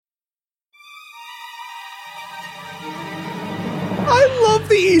I love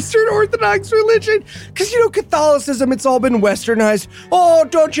the Eastern Orthodox religion because, Catholicism, it's all been westernized. Oh,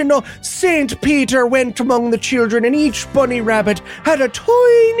 don't you know, St. Peter went among the children and each bunny rabbit had a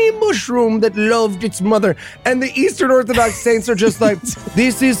tiny mushroom that loved its mother. And the Eastern Orthodox saints are just like,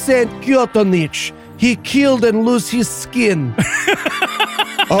 this is St. Kyotonich. He killed and lose his skin.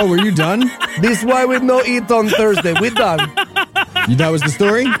 Oh, were you done? This why we no eat on Thursday. We done. That was the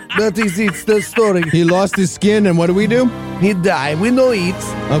story? That is it's the story. He lost his skin, and what do we do? He die. We no eat.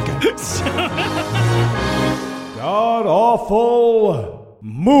 Okay. God awful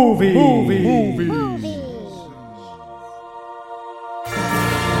movie.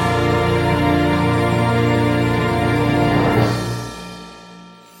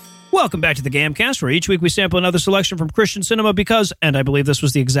 Welcome back to the Gamcast, where each week we sample another selection from Christian cinema because, and I believe this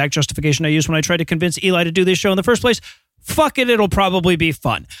was the exact justification I used when I tried to convince Eli to do this show in the first place, fuck it, it'll probably be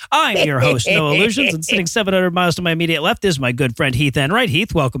fun. I'm your host, Noah Illusions, and sitting 700 miles to my immediate left is my good friend Heath Enright.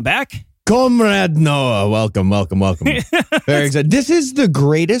 Heath, welcome back. Comrade Noah, welcome. Very excited. This is the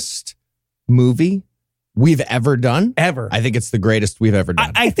greatest movie we've ever done. Ever. I think it's the greatest we've ever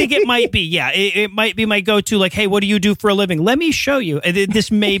done. I think it might be, yeah. It might be my go-to, like, hey, what do you do for a living? Let me show you.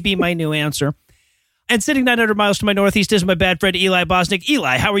 This may be my new answer. And sitting 900 miles to my northeast is my bad friend Eli Bosnick.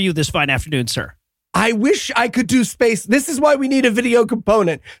 Eli, how are you this fine afternoon, sir? I wish I could do space. This is why we need a video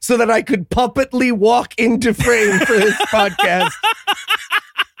component, so that I could puppetly walk into frame for this podcast.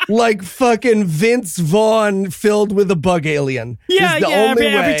 Like fucking Vince Vaughn filled with a bug alien. Yeah.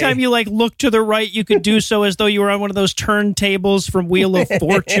 Every time you look to the right, you could do so as though you were on one of those turntables from Wheel of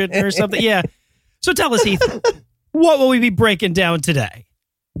Fortune or something. Yeah. So tell us, Heath, what will we be breaking down today?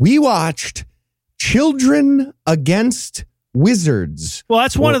 We watched Children Against Wizards. Well,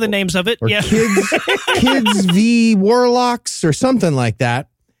 that's one of the names of it. Or yeah. Kids v. Warlocks or something like that.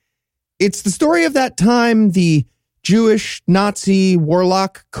 It's the story of that time the Jewish Nazi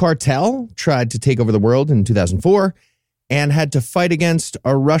warlock cartel tried to take over the world in 2004 and had to fight against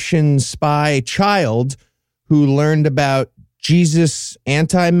a Russian spy child who learned about Jesus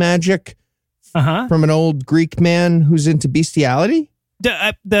anti-magic from an old Greek man who's into bestiality.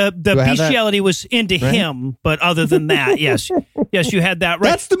 The bestiality was into him, but other than that, yes, you had that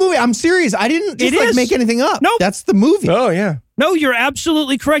right. That's the movie. I'm serious. I didn't just make anything up. Nope. That's the movie. Oh, yeah. No, you're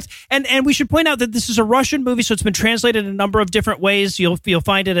absolutely correct. And we should point out that this is a Russian movie, so it's been translated in a number of different ways. You'll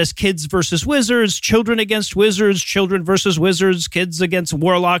find it as Kids versus Wizards, Children against Wizards, Children versus Wizards, Kids against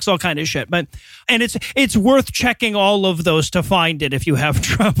Warlocks, all kind of shit. And it's worth checking all of those to find it if you have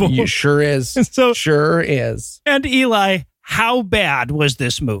trouble. You sure is. Sure is. And Eli, how bad was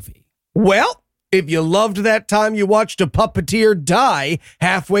this movie? Well, if you loved that time you watched a puppeteer die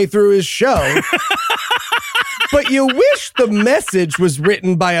halfway through his show, but you wish the message was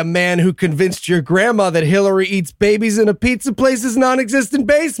written by a man who convinced your grandma that Hillary eats babies in a pizza place's non-existent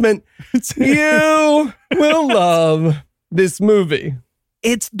basement, you will love this movie.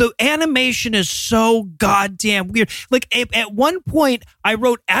 The animation is so goddamn weird. Like at one point I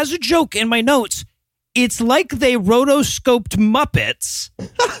wrote as a joke in my notes, it's like they rotoscoped Muppets,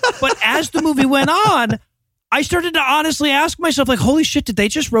 but as the movie went on, I started to honestly ask myself, like, holy shit, did they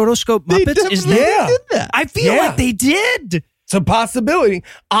just rotoscope Muppets? Did that. I feel like they did. It's a possibility.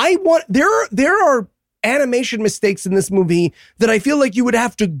 There are animation mistakes in this movie that I feel like you would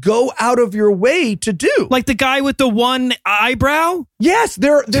have to go out of your way to do. Like the guy with the one eyebrow? Yes,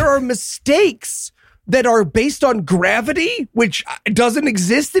 there are mistakes that are based on gravity, which doesn't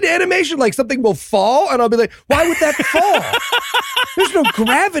exist in animation. Like something will fall, and I'll be like, why would that fall? There's no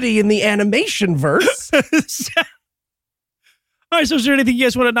gravity in the animation verse. All right, so is there anything you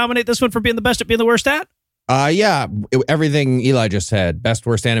guys want to nominate this one for being the best at being the worst at? Yeah, everything Eli just said. Best,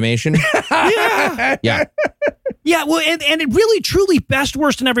 worst animation. Yeah. Yeah, well, and it really, truly best,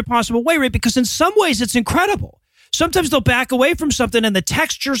 worst in every possible way, right? Because in some ways, it's incredible. Sometimes they'll back away from something and the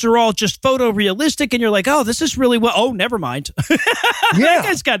textures are all just photorealistic and you're like, oh, this is really well. Oh, never mind. Yeah. That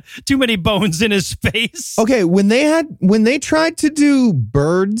guy's got too many bones in his face. Okay, when they tried to do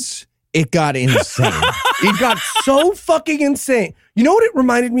birds, it got insane. It got so fucking insane. You know what it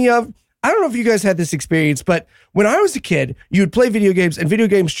reminded me of? I don't know if you guys had this experience, but when I was a kid, you would play video games and video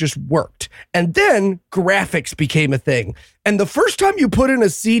games just worked. And then graphics became a thing. And the first time you put in a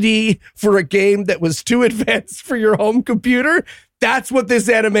CD for a game that was too advanced for your home computer, that's what this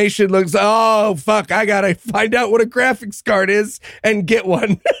animation looks like. Oh, fuck, I gotta find out what a graphics card is and get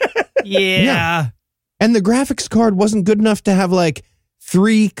one. Yeah. And the graphics card wasn't good enough to have like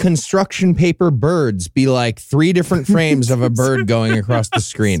 3 construction paper birds be like 3 different frames of a bird going across the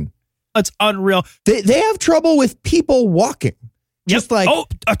screen. It's unreal. They have trouble with people walking. Just like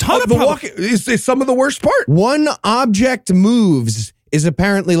a ton of the problems. walk is some of the worst part. one object moves is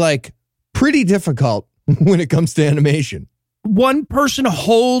apparently like pretty difficult when it comes to animation. One person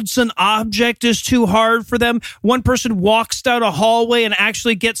holds an object is too hard for them. One person walks down a hallway and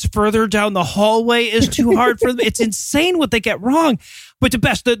actually gets further down the hallway is too hard for them. It's insane what they get wrong. But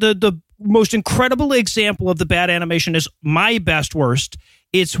the most incredible example of the bad animation is my best worst.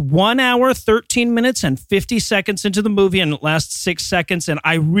 It's 1 hour, 13 minutes, and 50 seconds into the movie, and it lasts 6 seconds. And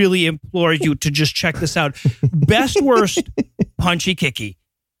I really implore you to just check this out. Best worst, Punchy Kicky.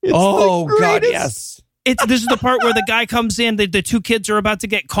 It's Oh the God, greatest. yes. This is the part where the guy comes in, the two kids are about to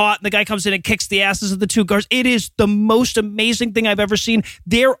get caught, and the guy comes in and kicks the asses of the two guards. It is the most amazing thing I've ever seen.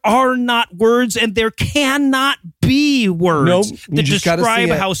 There are not words, and there cannot be words Nope, you that just gotta describe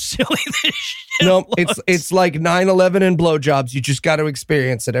see it. how silly this shit No, looks. it's like 9/11 and blowjobs. You just got to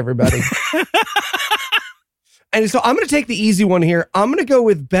experience it, everybody. And so I'm going to take the easy one here. I'm going to go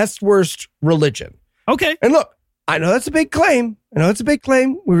with best worst religion. Okay. And look, I know that's a big claim.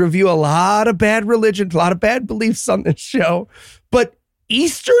 We review a lot of bad religion, a lot of bad beliefs on this show. But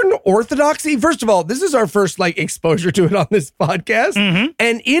Eastern Orthodoxy, first of all, this is our first like exposure to it on this podcast. Mhm.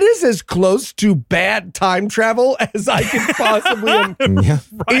 And it is as close to bad time travel as I can possibly Yeah.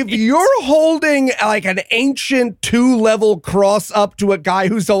 If you're holding like an ancient 2-level cross up to a guy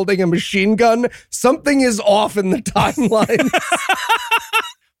who's holding a machine gun, something is off in the timeline.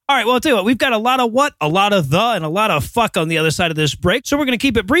 All right, well, I'll tell you what, we've got a lot of what, a lot of the, and a lot of fuck on the other side of this break. So we're going to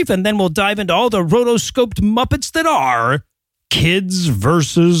keep it brief, and then we'll dive into all the rotoscoped Muppets that are Kids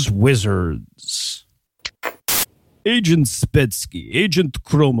versus Wizards. Agent Spetsky, Agent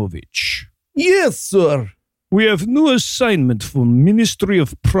Kromovich. Yes, sir. We have new assignment for Ministry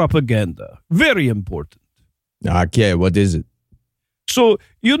of Propaganda. Very important. Okay, what is it? So,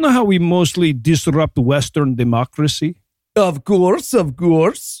 you know how we mostly disrupt Western democracy Of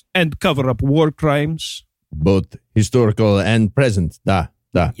course. and cover up war crimes? Both historical and present. Da.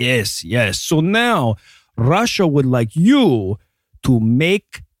 Yes. So now, Russia would like you to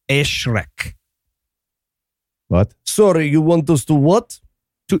make a Shrek. What? Sorry, you want us to what?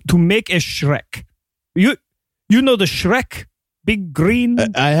 To make a Shrek. You know the Shrek? Big green?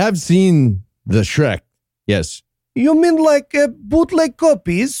 I have seen the Shrek. Yes. You mean like bootleg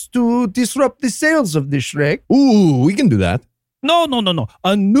copies to disrupt the sales of the Shrek? Ooh, we can do that. No.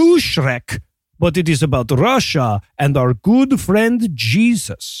 A new Shrek. But it is about Russia and our good friend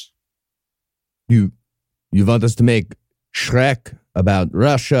Jesus. You want us to make Shrek about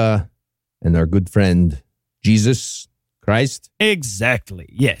Russia and our good friend Jesus Christ? Exactly.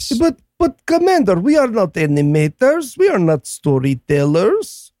 Yes. But Commander, we are not animators. We are not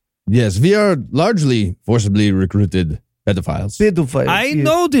storytellers. Yes, we are largely forcibly recruited pedophiles. Pedophiles. I yes.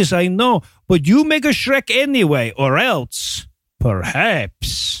 know this, but you make a Shrek anyway, or else,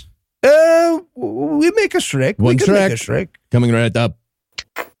 perhaps. We make a Shrek. One we can make a Shrek. Shrek. Coming right up.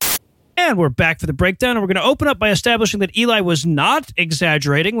 And we're back for the breakdown, and we're going to open up by establishing that Eli was not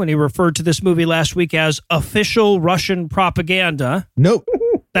exaggerating when he referred to this movie last week as official Russian propaganda. Nope.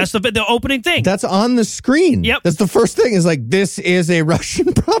 That's the opening thing. That's on the screen. Yep. That's the first thing is like, this is a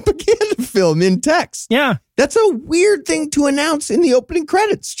Russian propaganda film in text. Yeah. That's a weird thing to announce in the opening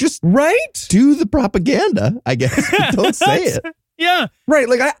credits. Just Right? do the propaganda, I guess. But don't say it. Yeah. Right.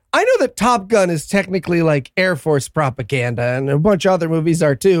 Like, I know that Top Gun is technically like Air Force propaganda, and a bunch of other movies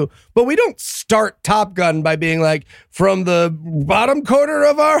are too, but we don't start Top Gun by being like, from the bottom corner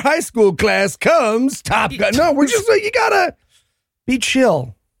of our high school class comes Top Gun. No, we're just like, you gotta be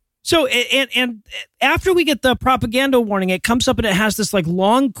chill. So, and after we get the propaganda warning, it comes up and it has this like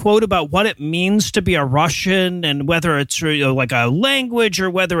long quote about what it means to be a Russian and whether it's like a language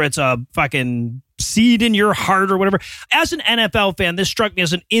or whether it's a fucking seed in your heart or whatever. As an NFL fan, this struck me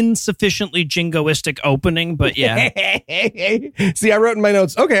as an insufficiently jingoistic opening, but yeah. See, I wrote in my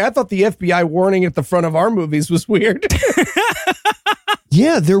notes, okay, I thought the FBI warning at the front of our movies was weird.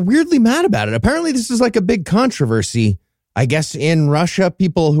 Yeah, they're weirdly mad about it. Apparently, this is like a big controversy. I guess in Russia,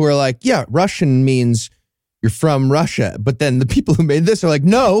 people who are like, yeah, Russian means you're from Russia. But then the people who made this are like,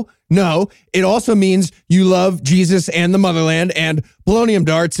 no, it also means you love Jesus and the motherland and polonium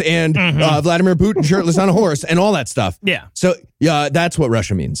darts and Vladimir Putin shirtless on a horse and all that stuff. Yeah. So yeah, that's what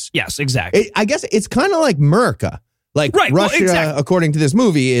Russia means. Yes, exactly. I guess it's kind of like America. Like Right, well, Russia, exactly. according to this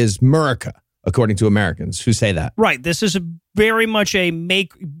movie, is America, according to Americans who say that. Right. This is very much a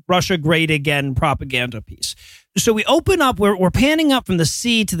make Russia great again propaganda piece. So we open up, we're panning up from the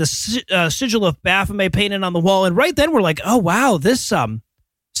sea to the sigil of Baphomet painted on the wall. And right then we're like, oh, wow, this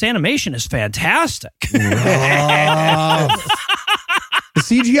animation is fantastic. The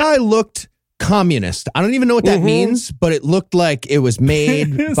CGI looked communist. I don't even know what that means, but it looked like it was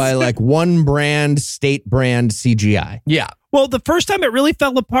made by like one brand, state brand CGI. Yeah. Well, the first time it really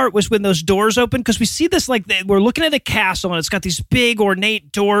fell apart was when those doors opened, because we see this like we're looking at a castle and it's got these big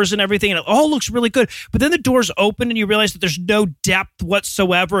ornate doors and everything, and it all looks really good. But then the doors open and you realize that there's no depth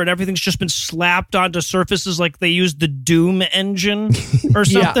whatsoever, and everything's just been slapped onto surfaces like they used the Doom engine or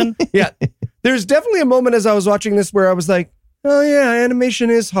something. Yeah. There's definitely a moment as I was watching this where I was like, oh yeah, animation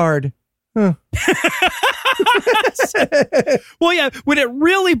is hard. Huh. Well, yeah, when it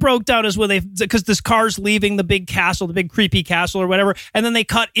really broke down is when because this car's leaving the big castle, the big creepy castle or whatever, and then they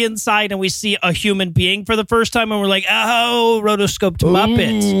cut inside and we see a human being for the first time, and we're like, oh, rotoscoped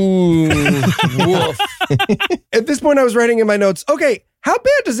Muppet. Woof. At this point, I was writing in my notes, okay, how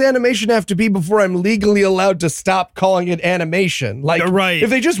bad does animation have to be before I'm legally allowed to stop calling it animation? Like, right. If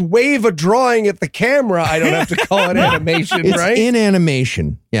they just wave a drawing at the camera, I don't have to call it animation, It's right? in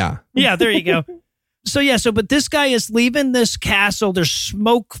animation. Yeah. Yeah, there you go. But this guy is leaving this castle. There's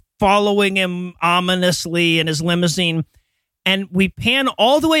smoke following him ominously in his limousine. And we pan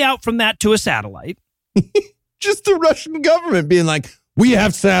all the way out from that to a satellite. Just the Russian government being like, we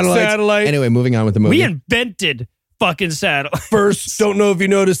have satellites. Satellite. Anyway, moving on with the movie. We invented fucking satellite. First, don't know if you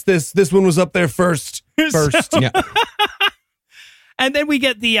noticed this. This one was up there first. Yeah. And then we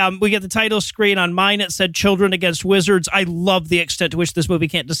get the title screen. On mine it said Children Against Wizards. I love the extent to which this movie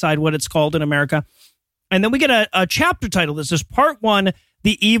can't decide what it's called in America. And then we get a chapter title that says Part 1,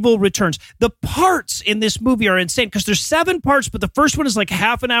 The Evil Returns. The parts in this movie are insane because there's 7 parts, but the first one is like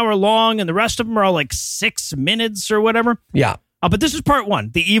half an hour long and the rest of them are all like 6 minutes or whatever. Yeah. But this is Part 1,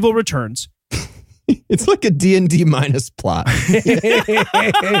 The Evil Returns. It's like a D&D minus plot.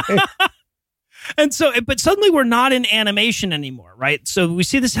 And so, but suddenly we're not in animation anymore, right? So we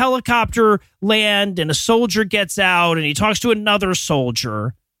see this helicopter land and a soldier gets out and he talks to another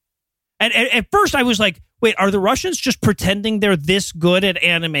soldier. And at first I was like, wait, are the Russians just pretending they're this good at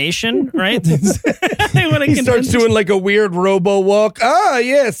animation, right? He starts doing like a weird robo walk. Ah,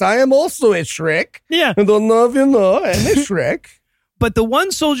 yes, I am also a Shrek. Yeah. I don't know if you know, I'm a Shrek. But the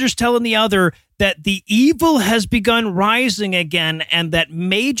one soldier's telling the other that the evil has begun rising again and that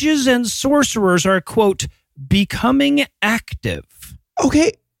mages and sorcerers are, quote, becoming active.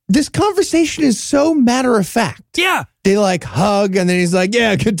 Okay, this conversation is so matter of fact. Yeah. They like hug, and then he's like,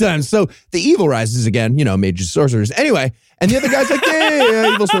 yeah, good times. So the evil rises again, mages, sorcerers. Anyway, and the other guy's like,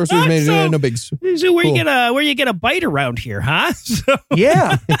 yeah, evil sorcerers, mages, no bigs. So where you get a bite around here, huh?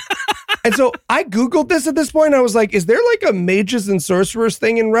 Yeah. And so I Googled this at this point. I was like, is there like a mages and sorcerers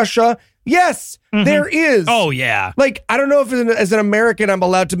thing in Russia? Yes, there is. Oh, yeah. Like, I don't know if as an American I'm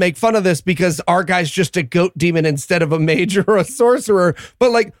allowed to make fun of this because our guy's just a goat demon instead of a mage or a sorcerer.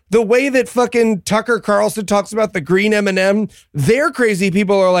 But like the way that fucking Tucker Carlson talks about the green M&M, their crazy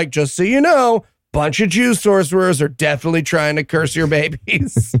people are like, just so you know, bunch of Jew sorcerers are definitely trying to curse your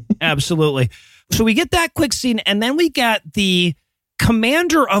babies. Absolutely. So we get that quick scene, and then we got the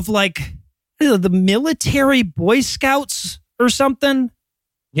commander of like the military Boy Scouts or something.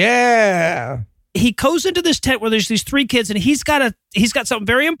 Yeah. He goes into this tent where there's these 3 kids, and he's got something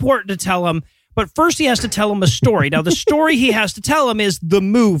very important to tell them. But first he has to tell them a story. Now, the story he has to tell them is the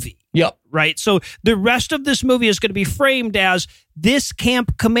movie. Yep. Right. So the rest of this movie is going to be framed as this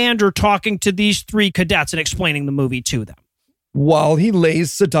camp commander talking to these 3 cadets and explaining the movie to them. While he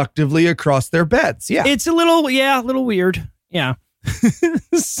lays seductively across their beds. Yeah. It's a little weird. Yeah.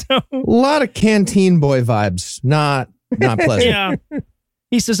 So A lot of canteen boy vibes. Not pleasant. yeah.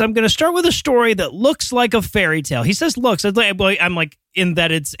 He says, I'm going to start with a story that looks like a fairy tale. He says looks. I'm like, in that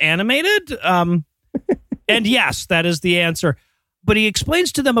it's animated? And yes, that is the answer. But he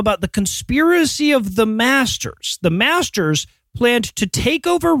explains to them about the conspiracy of the Masters. The Masters planned to take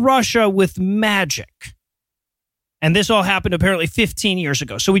over Russia with magic. And this all happened apparently 15 years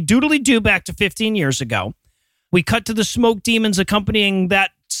ago. So we doodly-do back to 15 years ago. We cut to the smoke demons accompanying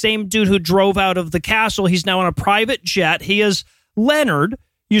that same dude who drove out of the castle. He's now on a private jet. He is Leonard,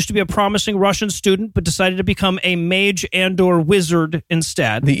 used to be a promising Russian student, but decided to become a mage and/or wizard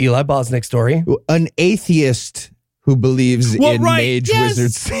instead. The Eli Bosnick story. An atheist who believes in mage,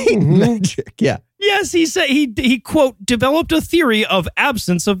 wizard, saint magic. Yeah. Yes, he said he quote developed a theory of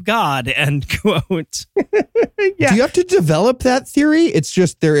absence of God, end quote. Yeah. Do you have to develop that theory? It's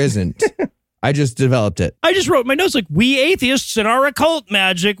just there isn't. I just developed it. I just wrote in my notes like, we atheists in our occult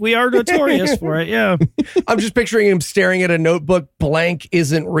magic, we are notorious for it. Yeah. I'm just picturing him staring at a notebook. Blank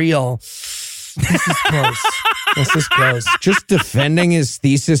isn't real. This is close. This is close. Just defending his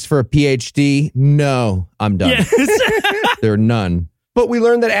thesis for a PhD? No, I'm done. Yes. There are none. But we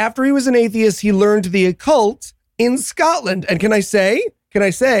learned that after he was an atheist, he learned the occult in Scotland. And can I say,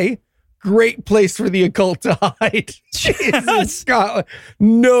 great place for the occult to hide. Is in Scotland.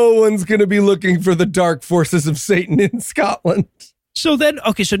 No one's going to be looking for the dark forces of Satan in Scotland. So then,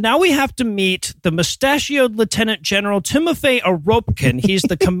 okay, so now we have to meet the mustachioed Lieutenant General Timofey Aropkin. He's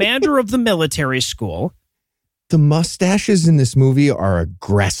the commander of the military school. The mustaches in this movie are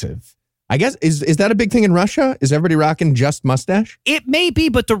aggressive. I guess, is that a big thing in Russia? Is everybody rocking just mustache? It may be,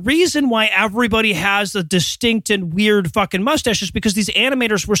 but the reason why everybody has a distinct and weird fucking mustache is because these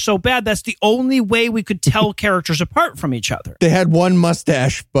animators were so bad. That's the only way we could tell characters apart from each other. They had one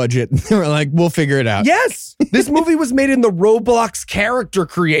mustache budget. They were like, we'll figure it out. Yes. This movie was made in the Roblox character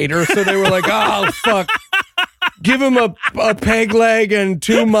creator. So they were like, oh, fuck. Give him a peg leg and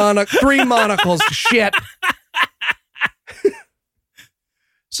 3 monocles. Shit.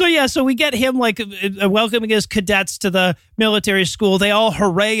 So we get him like welcoming his cadets to the military school. They all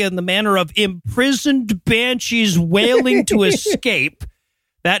hooray in the manner of imprisoned banshees wailing to escape.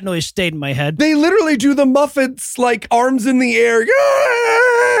 That noise stayed in my head. They literally do the Muppets like arms in the air. Yay!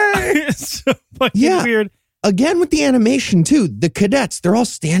 It's so fucking weird. Again, with the animation too, the cadets, they're all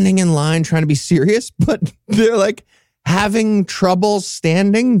standing in line trying to be serious, but they're like having trouble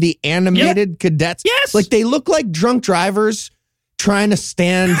standing. The animated cadets. Yes. Like they look like drunk drivers trying to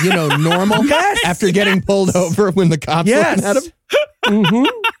stand, normal after getting pulled over when the cops looking at them. Mm-hmm.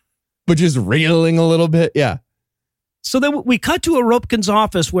 But just reeling a little bit. Yeah. So then we cut to Aropkin's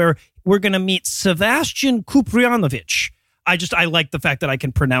office where we're going to meet Sebastian Kuprianovich. I like the fact that I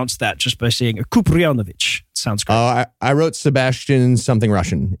can pronounce that just by saying Kuprianovich. Sounds great. I wrote Sebastian something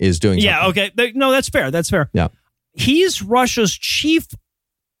Russian is doing something. Yeah, okay. No, that's fair. That's fair. Yeah. He's Russia's chief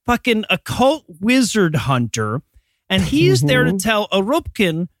fucking occult wizard hunter. And he's there to tell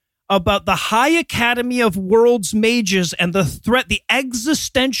Aropkin about the High Academy of World's Mages and the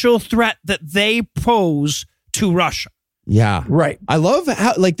existential threat that they pose to Russia. Yeah. Right. I love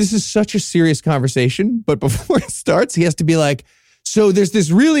how, this is such a serious conversation, but before it starts, he has to be like, so there's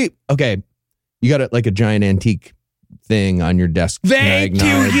this really, okay, you got a giant antique thing on your desk. Thank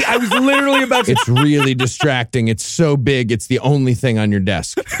you. I was literally about to. It's really distracting. It's so big. It's the only thing on your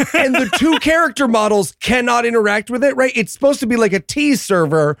desk. And the 2 character models cannot interact with it, right? It's supposed to be like a T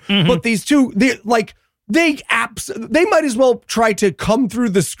server, but these two, they might as well try to come through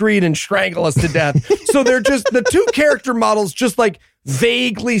the screen and strangle us to death. So they're just, the 2 character models just like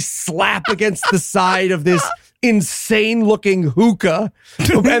vaguely slap against the side of this insane looking hookah.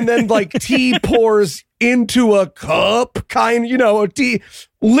 And then like tea pours into a cup, a tea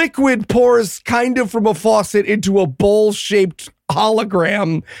liquid pours kind of from a faucet into a bowl-shaped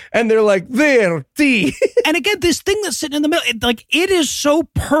hologram, and they're like, there, tea. And again, this thing that's sitting in the middle, it is so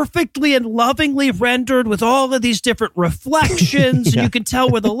perfectly and lovingly rendered with all of these different reflections, and you can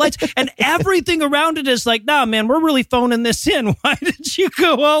tell where the lights, and everything around it is like, nah, man, we're really phoning this in. Why did you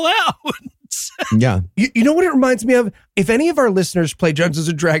go all out? Yeah. You know what it reminds me of? If any of our listeners play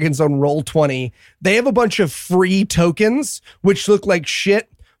Dungeons & Dragons on Roll20, they have a bunch of free tokens, which look like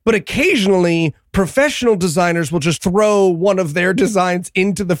shit, but occasionally professional designers will just throw one of their designs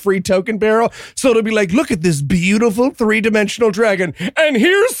into the free token barrel. So it'll be like, look at this beautiful 3-dimensional dragon, and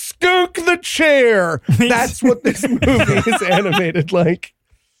here's Skunk the chair. That's what this movie is animated like.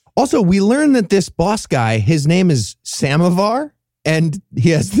 Also, we learn that this boss guy, his name is Samovar. And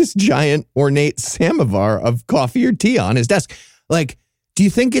he has this giant ornate samovar of coffee or tea on his desk. Do you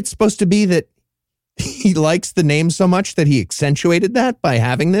think it's supposed to be that he likes the name so much that he accentuated that by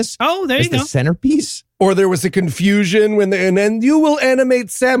having this? Oh, there as you go. The centerpiece? Or there was a confusion and then you will animate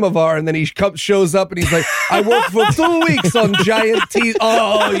Samovar, and then he shows up and he's like, I worked for 2 weeks on giant tea.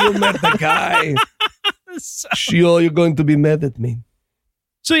 Oh, you met the guy. Sure, you're going to be mad at me.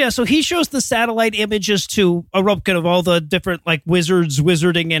 So he shows the satellite images to Aropkin of all the different wizards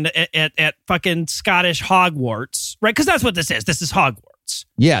wizarding at fucking Scottish Hogwarts, right? Because that's what this is. This is Hogwarts.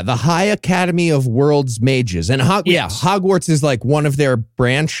 Yeah, the High Academy of World's Mages. And Hogwarts is one of their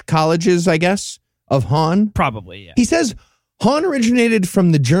branch colleges, I guess, of Han. Probably, yeah. He says Han originated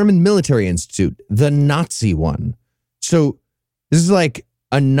from the German Military Institute, the Nazi one. So this is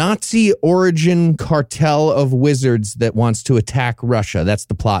a Nazi origin cartel of wizards that wants to attack Russia. That's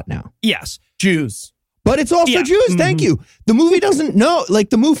the plot now. Yes. Jews. But it's also Jews. Thank you. The movie doesn't know.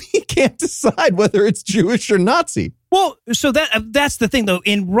 The movie can't decide whether it's Jewish or Nazi. Well, so that's the thing, though.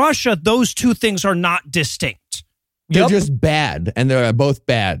 In Russia, those 2 things are not distinct. They're just bad, and they're both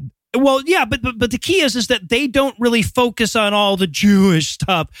bad. Well, yeah, but the key is that they don't really focus on all the Jewish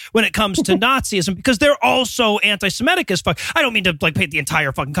stuff when it comes to Nazism, because they're also anti-Semitic as fuck. I don't mean to paint the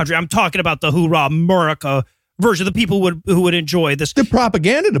entire fucking country. I'm talking about the Hoorah America version, the people who would enjoy this. The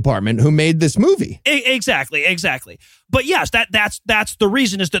propaganda department who made this movie. Exactly. But yes, that's the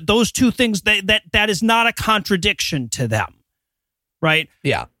reason, is that those two things, that is not a contradiction to them, right?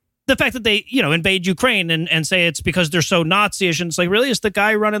 Yeah. The fact that they, invade Ukraine and say it's because they're so Nazi-ish, and it's like, really, is the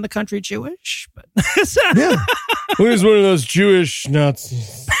guy running the country Jewish? But Yeah. Who's one of those Jewish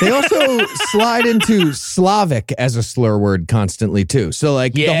Nazis? They also slide into Slavic as a slur word constantly, too. So,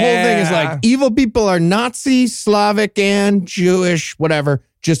 like, the whole thing is like, evil people are Nazi, Slavic, and Jewish, whatever.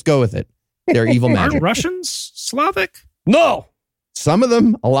 Just go with it. They're evil magic. Aren't Russians Slavic? No. Some of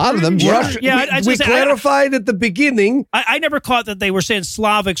them, a lot of them. Russia, we clarified at the beginning. I never caught that they were saying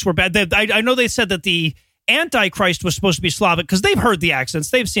Slavics were bad. I know they said that the Antichrist was supposed to be Slavic because they've heard the accents.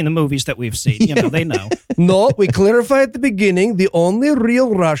 They've seen the movies that we've seen. They know. No, we clarify at the beginning. The only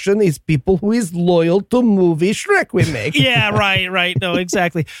real Russian is people who is loyal to movie Shrek we make. Yeah, right. No,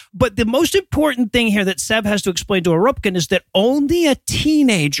 exactly. But the most important thing here that Seb has to explain to Arupkin is that only a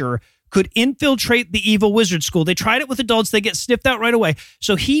teenager could infiltrate the evil wizard school. They tried it with adults. They get sniffed out right away.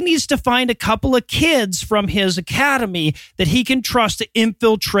 So he needs to find a couple of kids from his academy that he can trust to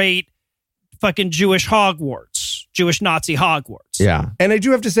infiltrate fucking Jewish Hogwarts, Jewish Nazi Hogwarts. Yeah. And I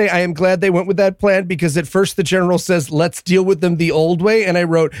do have to say, I am glad they went with that plan, because at first the general says, let's deal with them the old way. And I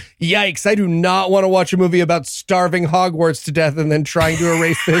wrote, yikes, I do not want to watch a movie about starving Hogwarts to death and then trying to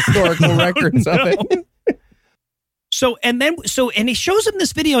erase the historical records of it. And he shows him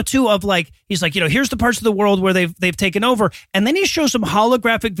this video too of like, he's like, here's the parts of the world where they've taken over. And then he shows some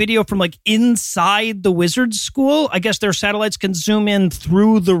holographic video from like inside the wizard school. I guess their satellites can zoom in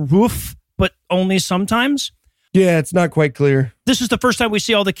through the roof, but only sometimes. Yeah, it's not quite clear. This is the first time we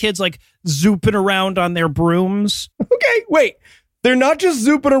see all the kids like zooping around on their brooms. Okay, wait. They're not just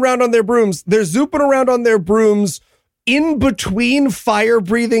zooping around on their brooms. They're zooping around on their brooms in between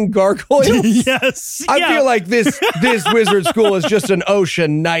fire-breathing gargoyles. Yes. I feel like this wizard school is just an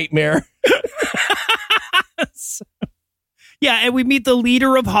ocean nightmare. Yeah, and we meet the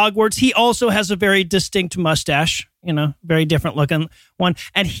leader of Hogwarts. He also has a very distinct mustache, very different looking one.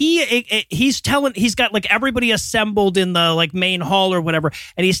 And he's got like everybody assembled in the like main hall or whatever.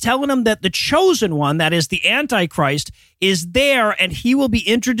 And he's telling them that the chosen one, that is the Antichrist, is there, and he will be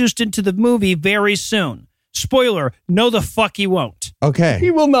introduced into the movie very soon. Spoiler, no the fuck he won't. Okay. He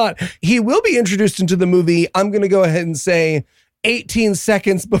will not. He will be introduced into the movie, I'm going to go ahead and say 18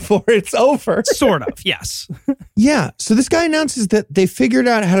 seconds before it's over. Sort of, yes. Yeah. So this guy announces that they figured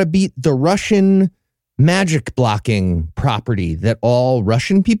out how to beat the Russian magic blocking property that all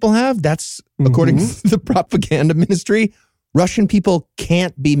Russian people have. That's according to the propaganda ministry. Russian people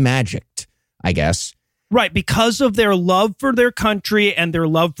can't be magicked, I guess. Right, because of their love for their country and their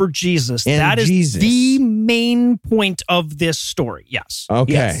love for Jesus. And that is Jesus. the main point of this story, yes.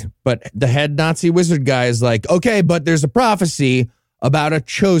 Okay, Yes. But the head Nazi wizard guy is like, okay, but there's a prophecy about a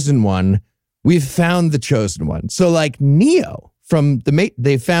chosen one. We've found the chosen one. So like Neo from the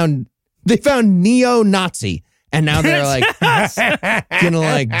they found neo-Nazi, and now they're like gonna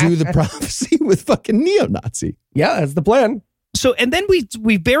like do the prophecy with fucking neo-Nazi. Yeah, that's the plan. So, and then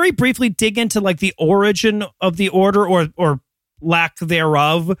we very briefly dig into like the origin of the order or lack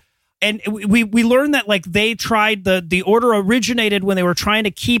thereof. And we learn that like they tried the order originated when they were trying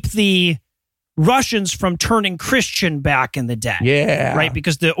to keep the Russians from turning Christian back in the day. Yeah. Right.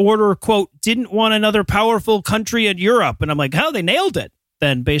 Because the order, quote, didn't want another powerful country in Europe. And I'm like, they nailed it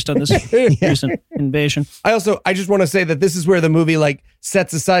then based on this recent invasion. I just want to say that this is where the movie like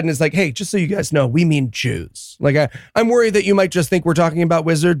sets aside and is like, hey, just so you guys know, we mean Jews. Like I'm worried that you might just think we're talking about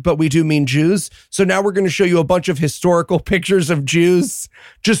wizard, but we do mean Jews. So now we're going to show you a bunch of historical pictures of Jews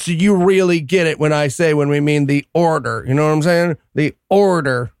just so you really get it when we mean the order. You know what I'm saying? The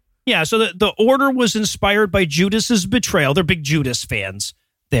order. Yeah. So the order was inspired by Judas's betrayal. They're big Judas fans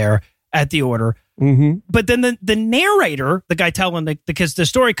there at the order. Mm-hmm. But then the narrator, the guy telling the kids the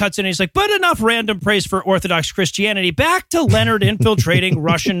story, cuts in and he's like, but enough random praise for Orthodox Christianity. Back to Leonard infiltrating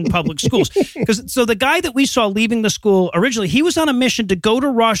Russian public schools. So the guy that we saw leaving the school originally, he was on a mission to go to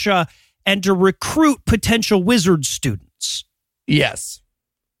Russia and to recruit potential wizard students. Yes.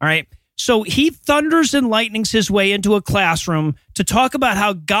 All right. So he thunders and lightnings his way into a classroom to talk about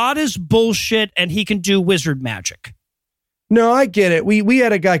how God is bullshit and he can do wizard magic. No, I get it. We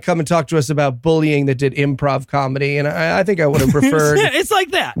had a guy come and talk to us about bullying that did improv comedy, and I think I would have preferred It's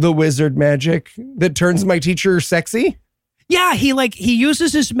like that. the wizard magic that turns my teacher sexy. Yeah, he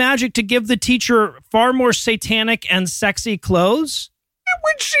uses his magic to give the teacher far more satanic and sexy clothes.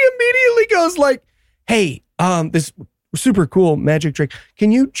 When she immediately goes like, hey, this super cool magic trick.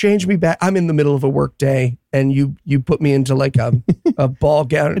 Can you change me back? I'm in the middle of a work day and you put me into like a A ball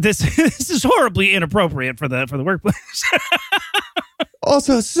gown. This is horribly inappropriate for the workplace.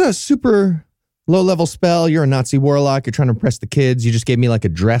 Also, this is a super low-level spell. You're a Nazi warlock. You're trying to impress the kids. You just gave me like a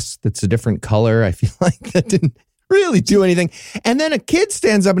dress that's a different color. I feel like that didn't really do anything. And then a kid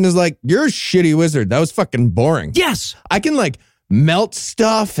stands up and is like, you're a shitty wizard. That was fucking boring. Yes. I can like melt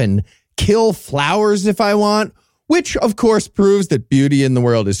stuff and kill flowers if I want, which of course proves that beauty in the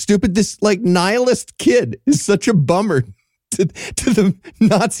world is stupid. This like nihilist kid is such a bummer to the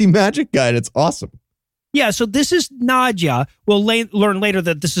Nazi magic guy. It's awesome. Yeah, so this is Nadia. We'll learn later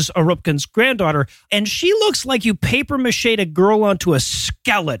that this is Arupkin's granddaughter, and she looks like you paper-machéed a girl onto a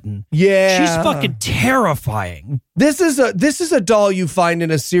skeleton. Yeah. She's fucking terrifying. This is a doll you find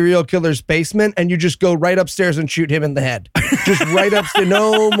in a serial killer's basement, and you just go right upstairs and shoot him in the head. Just right upstairs.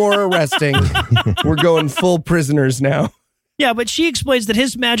 No more arresting. We're going full prisoners now. Yeah, but she explains that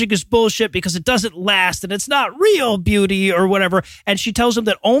his magic is bullshit because it doesn't last and it's not real beauty or whatever. And she tells him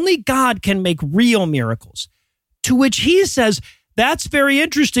that only God can make real miracles. To which he says, that's very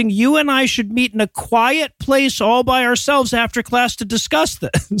interesting. You and I should meet in a quiet place all by ourselves after class to discuss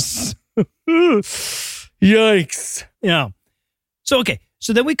this. Yikes. Yeah. So, okay.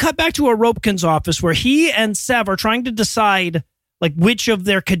 So then we cut back to Arupkin's office where he and Sev are trying to decide like which of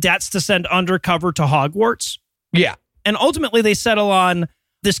their cadets to send undercover to Hogwarts. Yeah. And ultimately, they settle on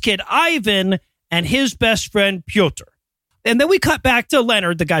this kid, Ivan, and his best friend, Pyotr. And then we cut back to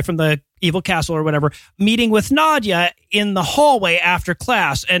Leonard, the guy from the evil castle or whatever, meeting with Nadia in the hallway after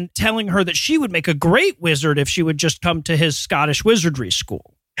class and telling her that she would make a great wizard if she would just come to his Scottish wizardry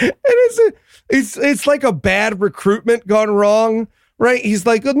school. And it's like a bad recruitment gone wrong, right? He's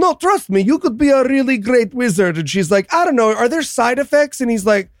like, no, trust me, you could be a really great wizard. And she's like, I don't know, are there side effects? And he's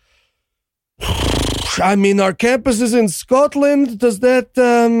like, I mean, our campus is in Scotland. Does that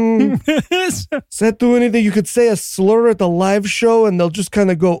do anything? You could say a slur at the live show and they'll just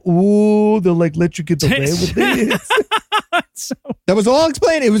kind of go, ooh, they'll like let you get away with it. That was all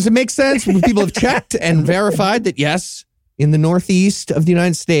explained. It makes sense. People have checked and verified that, yes, in the Northeast of the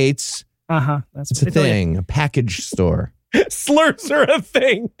United States, that's it's a thing, a package store. Slurs are a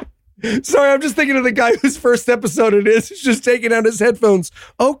thing. Sorry, I'm just thinking of the guy whose first episode it is. He's just taking out his headphones.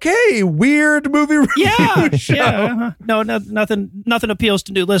 Okay, weird movie review show. Yeah. No, nothing appeals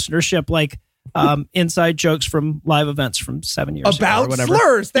to new listenership like inside jokes from live events from 7 years ago about or whatever.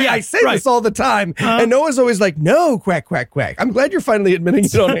 slurs. I say this all the time, and Noah's always like, "No, quack, quack, quack." I'm glad you're finally admitting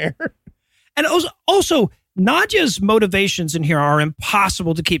it on air. And also, Nadia's motivations in here are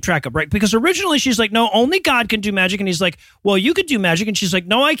impossible to keep track of, right? Because originally she's like, no, only God can do magic. And he's like, well, you could do magic. And she's like,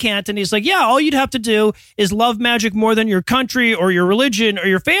 no, I can't. And he's like, yeah, all you'd have to do is love magic more than your country or your religion or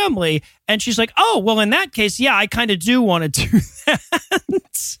your family. And she's like, oh, well, in that case, yeah, I kind of do want to do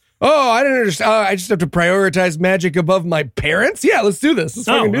that. Oh, I didn't understand. I just have to prioritize magic above my parents? Yeah, let's do this. Let's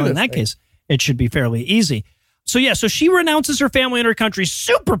fucking do this. In that case, it should be fairly easy. So yeah, so she renounces her family and her country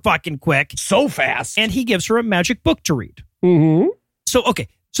super fucking quick. So fast. And he gives her a magic book to read. Mm-hmm. So, okay.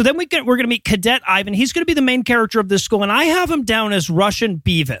 So then we're going to meet Cadet Ivan. He's going to be the main character of this school, and I have him down as Russian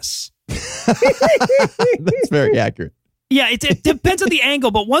Beavis. That's very accurate. Yeah, it depends on the angle,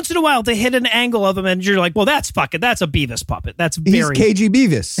 but once in a while they hit an angle of him, and you're like, well, that's a Beavis puppet. That's very... He's KG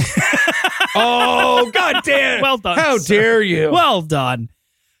Beavis. Oh, God damn. Well done. How dare you? Well done.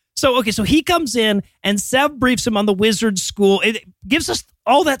 So, okay, so he comes in and Sev briefs him on the wizard school. It gives us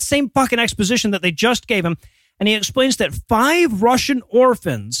all that same fucking exposition that they just gave him. And he explains that 5 Russian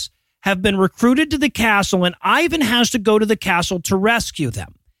orphans have been recruited to the castle and Ivan has to go to the castle to rescue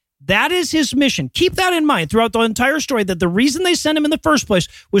them. That is his mission. Keep that in mind throughout the entire story, that the reason they sent him in the first place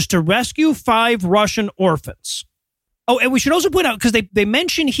was to rescue 5 Russian orphans. Oh, and we should also point out, because they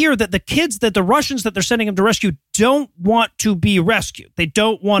mention here that the Russians that they're sending him to rescue don't want to be rescued. They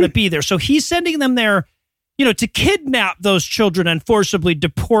don't want to be there. So he's sending them there, to kidnap those children and forcibly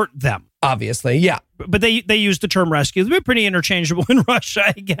deport them. Obviously, yeah. But they use the term rescue. They're pretty interchangeable in Russia,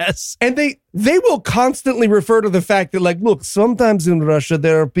 I guess. And they will constantly refer to the fact that, like, look, sometimes in Russia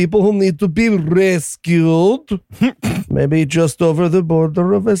there are people who need to be rescued. Maybe just over the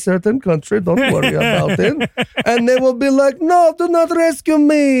border of a certain country. Don't worry about it. And they will be like, no, do not rescue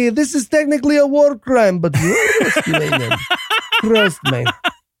me. This is technically a war crime, but you're rescuing them. Trust me.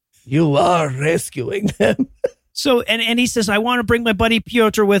 You are rescuing them. So, and he says, I want to bring my buddy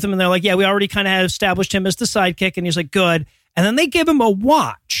Pyotr with him. And they're like, yeah, we already kind of have established him as the sidekick. And he's like, good. And then they give him a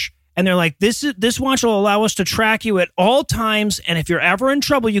watch. And they're like, this watch will allow us to track you at all times. And if you're ever in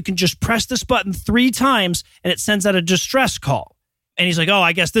trouble, you can just press this button 3 times and it sends out a distress call. And he's like, oh,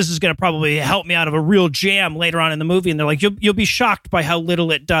 I guess this is going to probably help me out of a real jam later on in the movie. And they're like, you'll be shocked by how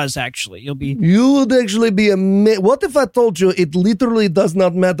little it does, actually. You would actually be what if I told you it literally does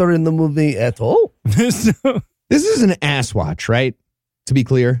not matter in the movie at all? This is an ass watch, right? To be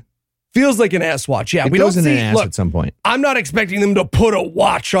clear. Feels like an ass watch. Yeah, it goes in an ass at some point. I'm not expecting them to put a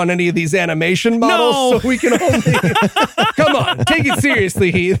watch on any of these animation models, so we can only... Come on, take it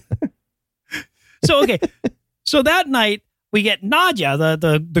seriously, Heath. So, okay. So that night, we get Nadia,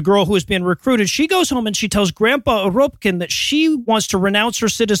 the girl who is being recruited. She goes home and she tells Grandpa Oropkin that she wants to renounce her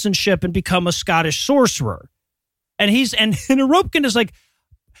citizenship and become a Scottish sorcerer. And Oropkin is like,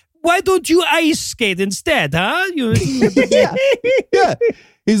 why don't you ice skate instead, huh? Yeah.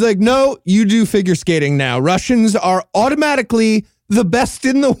 He's like, no, you do figure skating now. Russians are automatically the best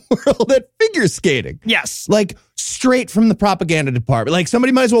in the world at figure skating. Yes. Like straight from the propaganda department. Like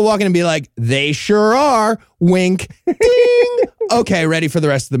somebody might as well walk in and be like, they sure are. Wink. Ding. Okay, ready for the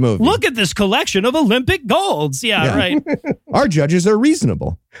rest of the movie. Look at this collection of Olympic golds. Yeah. Right. Our judges are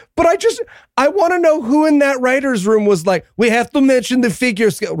reasonable. But I want to know who in that writer's room was like, we have to mention the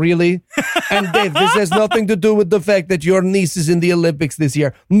figure scale. Really? And Dave, this has nothing to do with the fact that your niece is in the Olympics this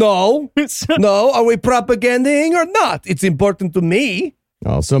year. No. No. Are we propagandaing or not? It's important to me.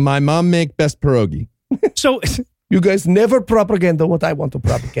 Also, my mom make best pierogi. So... You guys never propaganda what I want to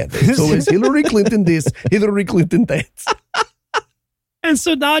propaganda. So it's Hillary Clinton this, Hillary Clinton that. And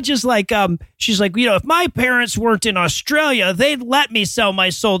so Nadia's like, she's like, if my parents weren't in Australia, they'd let me sell my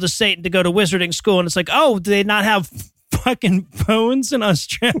soul to Satan to go to wizarding school. And it's like, oh, do they not have fucking phones in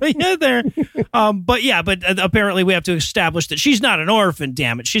Australia there? But apparently we have to establish that she's not an orphan,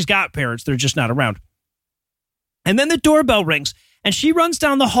 damn it. She's got parents. They're just not around. And then the doorbell rings and she runs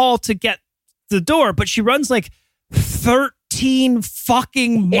down the hall to get the door, but she runs like 13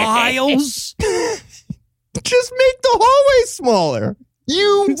 fucking miles. Just make the hallway smaller.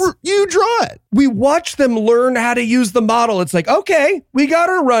 You draw it. We watch them learn how to use the model. It's like, okay, we got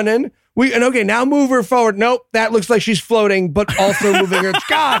her running. Now move her forward. Nope, that looks like she's floating, but also moving her.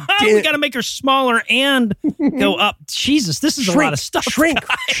 God damn. We got to make her smaller and go up. Jesus, this is a lot of stuff. Shrink.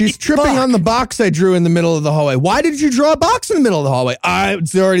 She's tripping on the box I drew in the middle of the hallway. Why did you draw a box in the middle of the hallway?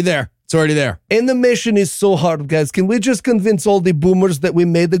 It's already there. It's already there. And the mission is so hard, guys. Can we just convince all the boomers that we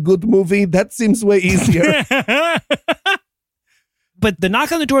made a good movie? That seems way easier. But the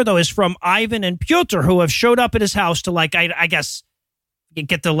knock on the door, though, is from Ivan and Pyotr, who have showed up at his house to, like, I guess,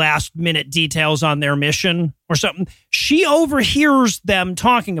 get the last minute details on their mission or something. She overhears them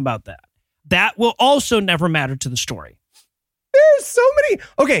talking about that. That will also never matter to the story. There's so many.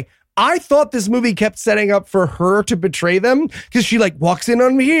 Okay. I thought this movie kept setting up for her to betray them because she walks in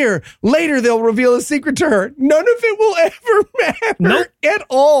on me here. Later, they'll reveal a secret to her. None of it will ever matter at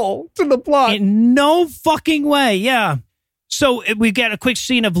all to the plot. In no fucking way. Yeah. So we get a quick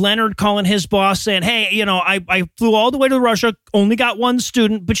scene of Leonard calling his boss saying, hey, I flew all the way to Russia, only got one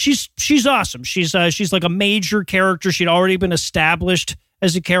student, but she's awesome. She's like a major character. She'd already been established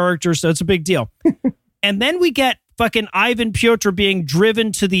as a character, so it's a big deal. And then we get fucking Ivan Pyotr being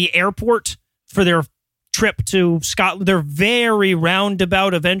driven to the airport for their trip to Scotland, their very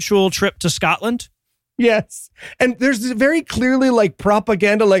roundabout eventual trip to Scotland. Yes. And there's very clearly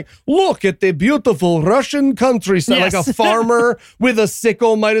propaganda, look at the beautiful Russian countryside. Yes. Like a farmer with a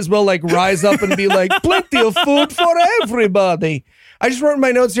sickle might as well rise up and be plenty of food for everybody. I just wrote in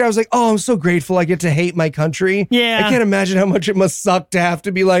my notes here, I was like, oh, I'm so grateful I get to hate my country. Yeah. I can't imagine how much it must suck to have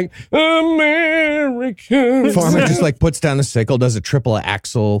to be American. Farmer just puts down a sickle, does a triple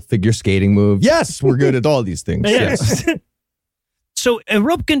axel figure skating move. Yes, we're good at all these things. Yes. So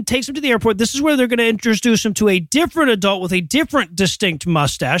Oropkin takes him to the airport. This is where they're going to introduce him to a different adult with a different distinct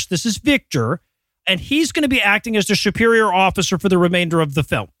mustache. This is Victor, and he's going to be acting as their superior officer for the remainder of the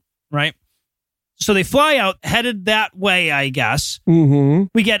film, right? So they fly out, headed that way, I guess. Mm-hmm.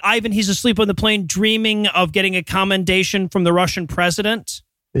 We get Ivan. He's asleep on the plane, dreaming of getting a commendation from the Russian president.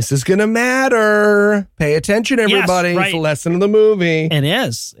 This is going to matter. Pay attention, everybody. Yes, right. It's the lesson of the movie. It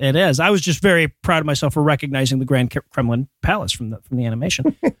is. It is. I was just very proud of myself for recognizing the Grand Kremlin Palace from the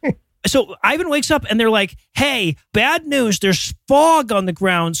animation. So Ivan wakes up and they're like, hey, bad news. There's fog on the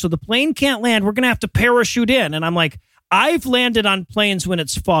ground, so the plane can't land. We're going to have to parachute in. And I'm like, I've landed on planes when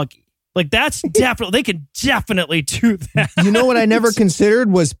it's foggy. That's definitely, they can definitely do that. You know what I never considered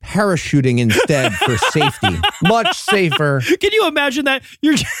was parachuting instead for safety. Much safer. Can you imagine that?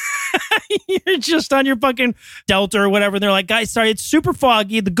 You're just on your fucking Delta or whatever. And they're like, guys, sorry, it's super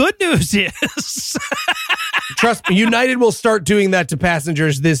foggy. The good news is Trust me, United will start doing that to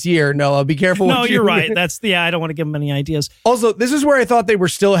passengers this year. Noah, be careful. No, you're right. I don't want to give them any ideas. Also, this is where I thought they were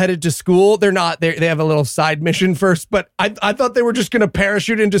still headed to school. They're not. They have a little side mission first, but I thought they were just going to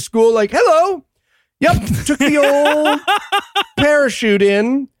parachute into school like, hello. Yep, took the old parachute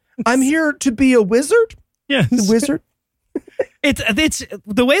in. I'm here to be a wizard. Yes. The wizard. It's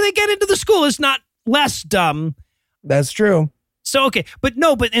the way they get into the school is not less dumb. That's true. So, okay. But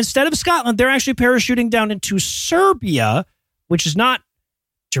instead of Scotland, they're actually parachuting down into Serbia, which is not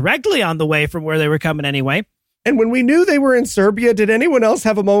directly on the way from where they were coming anyway. And when we knew they were in Serbia, did anyone else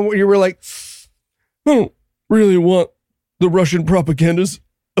have a moment where you were like, I don't really want the Russian propaganda's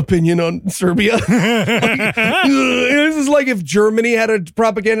opinion on Serbia? This is like if Germany had a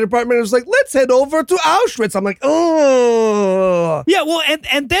propaganda department, it was like, let's head over to Auschwitz. I'm like, oh. Yeah, well,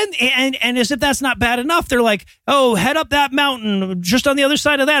 and then as if that's not bad enough, they're like, oh, head up that mountain. Just on the other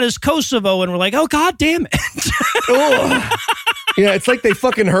side of that is Kosovo. And we're like, oh, God damn it. Oh. Yeah, it's like they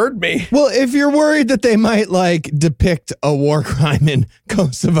fucking heard me. Well, if you're worried that they might like depict a war crime in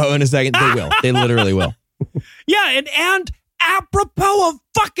Kosovo in a second, they will. They literally will. Yeah, and apropos of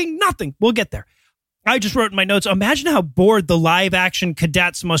fucking nothing. We'll get there. I just wrote in my notes, imagine how bored the live action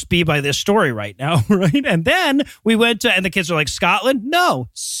cadets must be by this story right now, right? And then we went to, and the kids are like, Scotland? No,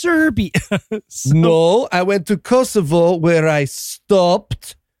 Serbia. No, I went to Kosovo where I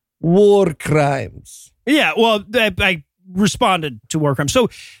stopped war crimes. Yeah, well, I responded to war crimes. So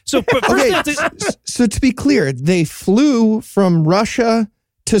but first so to be clear, they flew from Russia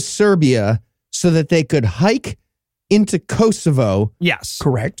to Serbia so that they could hike into Kosovo. Yes.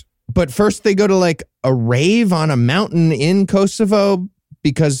 Correct. But first they go to like a rave on a mountain in Kosovo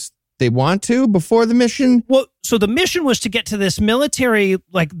because they want to before the mission. Well, so the mission was to get to this military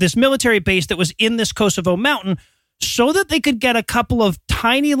base that was in this Kosovo mountain so that they could get a couple of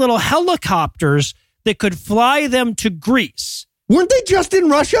tiny little helicopters that could fly them to Greece. Weren't they just in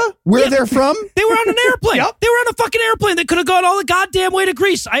Russia, where they're from? They were on an airplane. Yep. They were on a fucking airplane that could have gone all the goddamn way to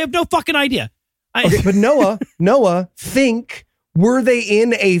Greece. I have no fucking idea. Okay, but Noah, think, were they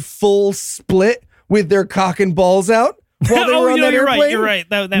in a full split with their cock and balls out while they were on that airplane? You're right.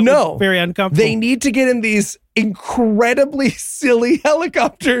 That no, was very uncomfortable. They need to get in these incredibly silly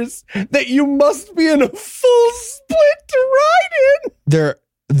helicopters that you must be in a full split to ride in. They're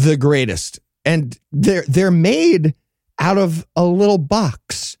the greatest. And they're made out of a little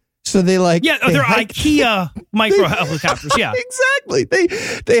box. So they're IKEA micro helicopters. Yeah, exactly.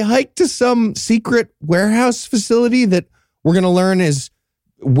 They hike to some secret warehouse facility that we're going to learn is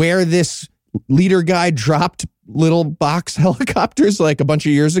where this leader guy dropped little box helicopters like a bunch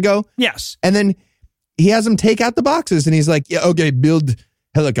of years ago. Yes. And then he has them take out the boxes and he's like, yeah, okay, build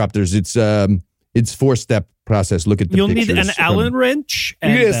helicopters. It's 4-step process. Look at the You'll pictures. need an Allen wrench.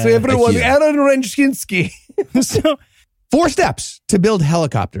 And, yes, everyone, IKEA. Allen Wrenchkinski. So 4 steps to build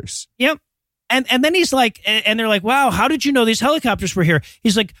helicopters. Yep. And then he's like, and they're like, wow, how did you know these helicopters were here?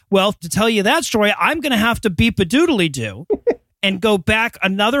 He's like, well, to tell you that story, I'm going to have to beep a doodly-doo and go back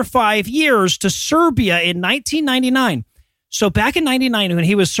another 5 years to Serbia in 1999. So back in 99, when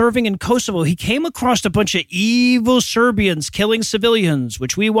he was serving in Kosovo, he came across a bunch of evil Serbians killing civilians,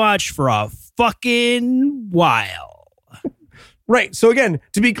 which we watched for a fucking while. Right. So again,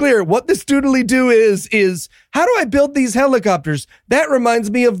 to be clear, what this doodly-doo is how do I build these helicopters? That reminds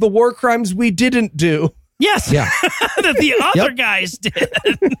me of the war crimes we didn't do. Yes. Yeah. That the other guys did.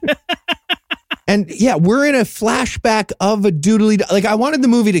 And yeah, we're in a flashback of a doodly. Like I wanted the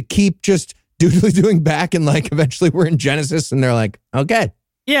movie to keep just doodly doing back, and like eventually we're in Genesis, and they're like, okay,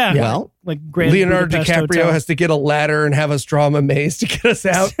 yeah. Well, like Grand Leonardo Budapest DiCaprio Hotel. has to get a ladder and have us draw him a maze to get us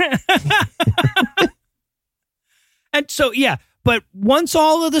out. And so, yeah, but once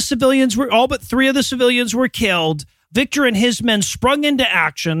all but 3 of the civilians were killed, Victor and his men sprung into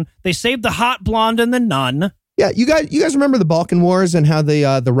action. They saved the hot blonde and the nun. yeah. You guys remember the Balkan Wars and how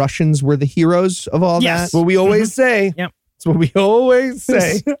the Russians were the heroes of all Yes. that? What we always say. Yep. That's what we always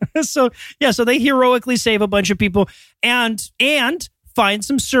say. So they heroically save a bunch of people and find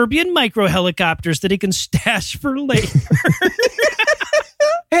some Serbian micro helicopters that he can stash for later.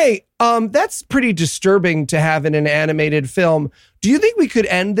 Hey, that's pretty disturbing to have in an animated film. Do you think we could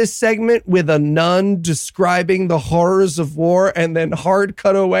end this segment with a nun describing the horrors of war and then hard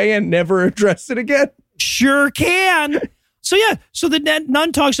cut away and never address it again? Sure can. So the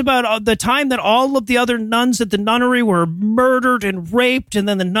nun talks about the time that all of the other nuns at the nunnery were murdered and raped, and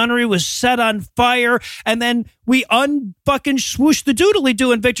then the nunnery was set on fire, and then we unfucking swoosh the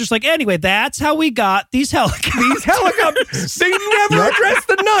doodly-doo, and Victor's like, anyway, that's how we got these helicopters. These helicopters. They never address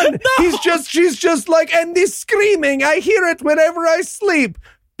the nun. No. She's just like, and this screaming, I hear it whenever I sleep.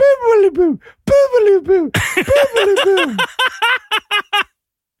 Boo, boo, boo, boo.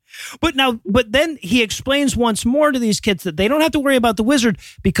 But then he explains once more to these kids that they don't have to worry about the wizard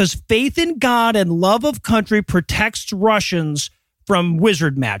because faith in God and love of country protects Russians from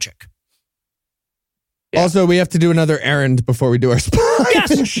wizard magic. Yeah. Also, we have to do another errand before we do our spy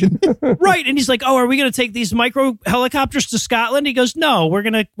mission. Right. And he's like, oh, are we going to take these micro helicopters to Scotland? He goes, no, we're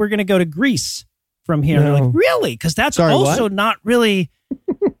going to go to Greece from here. No. They're like, really? Because that's also not really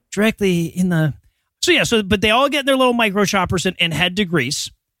directly in the... But they all get their little micro choppers and head to Greece.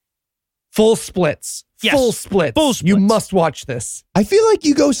 Full splits. Yes. Full splits. Full splits. You must watch this. I feel like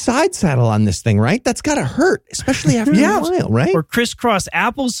you go side saddle on this thing, right? That's got to hurt, especially after a while, right? Or crisscross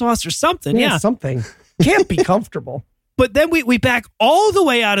applesauce or something. Yeah. Something. Can't be comfortable. But then we back all the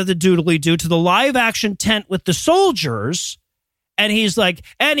way out of the doodly-doo to the live-action tent with the soldiers. And he's like,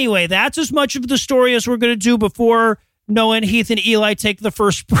 anyway, that's as much of the story as we're going to do before Noah and Heath and Eli take the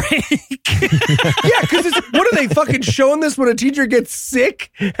first break. Yeah, because what are they fucking showing this when a teacher gets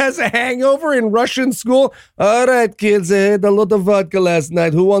sick, has a hangover in Russian school? All right, kids, I had a lot of vodka last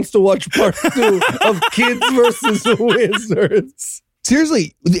night. Who wants to watch part 2 of Kids versus Wizards?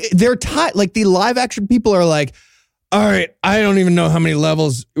 Seriously, they're tied. Like the live action people are like, all right, I don't even know how many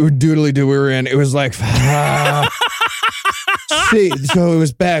levels doodly-doo we were in. It was like, see, so it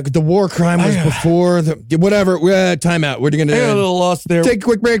was back. The war crime was before the whatever. Time out. We're going I got a to little lost there. take a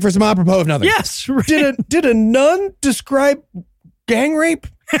quick break for some apropos of nothing. Yes. Right. Did a nun describe gang rape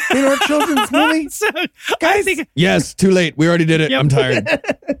in our children's movie? So, Guys, Yes, too late. We already did it. Yep. I'm tired.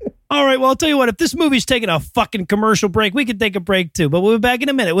 all right, well, I'll tell you what. If this movie's taking a fucking commercial break, we could take a break too. But we'll be back in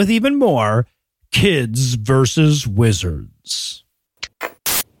a minute with even more Kids versus Wizards.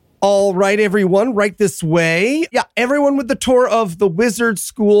 all right, everyone, right this way. Yeah, everyone with the tour of the Wizard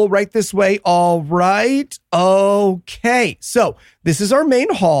School, right this way. All right. Okay. So this is our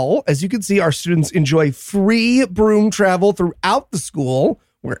main hall. As you can see, our students enjoy free broom travel throughout the school,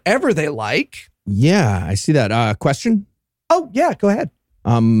 wherever they like. Yeah, I see that. Question? Oh, yeah, go ahead.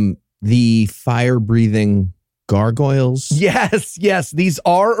 The fire-breathing gargoyles? Yes. These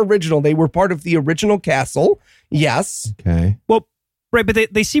are original. They were part of the original castle. Yes. Okay. Well, right, but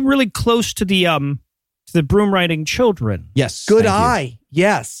they seem really close to the broom riding children. Yes. Good thank you. eye.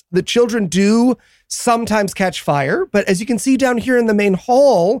 Yes. The children do sometimes catch fire, but as you can see down here in the main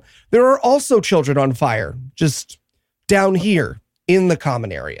hall, there are also children on fire, just down here in the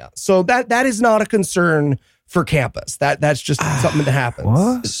common area. So that is not a concern for campus. That's just something that happens.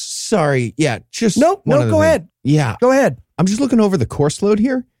 What? Sorry. Yeah, just No, one other go thing. ahead. Yeah. Go ahead. I'm just looking over the course load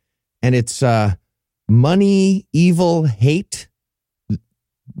here, and it's money, evil, hate.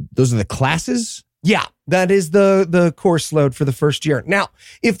 Those are the classes? Yeah, that is the course load for the first year. Now,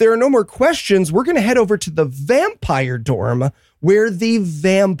 if there are no more questions, we're going to head over to the vampire dorm where the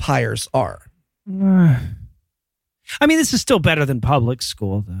vampires are. I mean, this is still better than public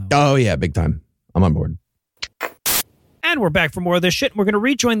school, though. Oh, yeah, big time. I'm on board. And we're back for more of this shit. We're going to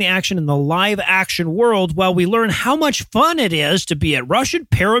rejoin the action in the live action world while we learn how much fun it is to be at Russian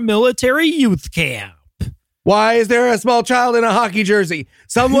paramilitary youth camp. Why is there a small child in a hockey jersey?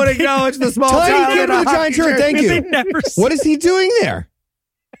 Someone acknowledge the small Tiny child kid in a with a giant hockey shirt, jersey. thank you. They never see- What is he doing there?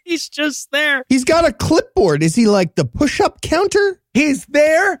 He's just there. He's got a clipboard. Is he like the push-up counter? He's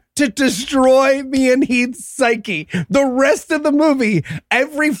there to destroy me and Heath's psyche. The rest of the movie,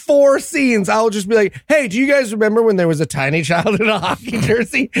 every 4 scenes, I'll just be like, hey, do you guys remember when there was a tiny child in a hockey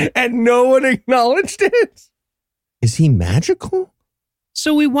jersey and no one acknowledged it? Is he magical?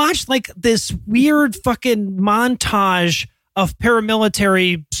 So we watched like this weird fucking montage of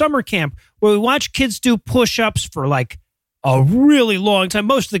paramilitary summer camp where we watch kids do push-ups for like a really long time.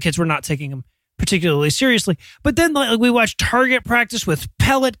 Most of the kids were not taking them particularly seriously. But then like, we watched target practice with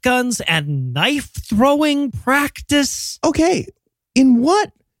pellet guns and knife throwing practice. Okay, in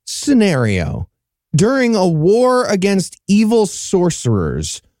what scenario during a war against evil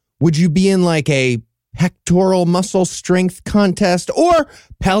sorcerers would you be in like a pectoral muscle strength contest or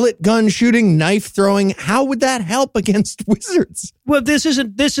pellet gun shooting, knife throwing? How would that help against wizards? Well, this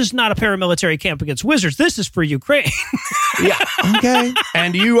is not a paramilitary camp against wizards. This is for Ukraine. Yeah. Okay.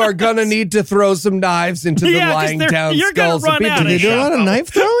 And you are going to need to throw some knives into the Yeah, 'cause lying down you're gonna skulls of run people. out Do they of do a lot of knife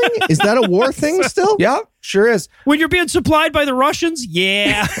throwing? Is that a war thing still? Yeah, sure is. When you're being supplied by the Russians,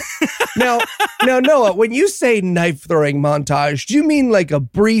 yeah. Now, Noah, when you say knife throwing montage, do you mean like a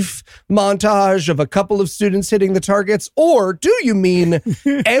brief montage of a couple of students hitting the targets? Or do you mean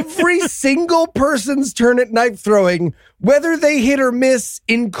every single person's turn at knife throwing, whether they hit or miss,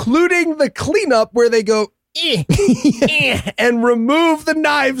 including the cleanup where they go, and remove the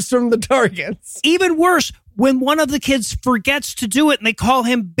knives from the targets? Even worse, when one of the kids forgets to do it and they call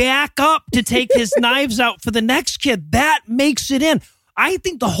him back up to take his knives out for the next kid, that makes it in. I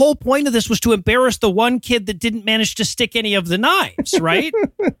think the whole point of this was to embarrass the one kid that didn't manage to stick any of the knives, right?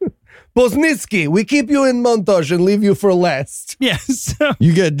 Bosnitsky, we keep you in montage and leave you for last. Yes.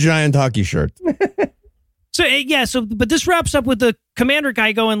 You get giant hockey shirt. But this wraps up with the commander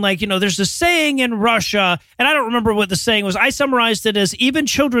guy going like, there's a saying in Russia, and I don't remember what the saying was. I summarized it as, even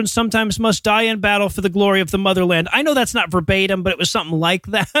children sometimes must die in battle for the glory of the motherland. I know that's not verbatim, but it was something like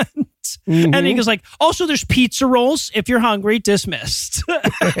that. Mm-hmm. And he goes like, also there's pizza rolls. If you're hungry, dismissed.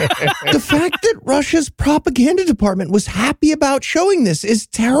 The fact that Russia's propaganda department was happy about showing this is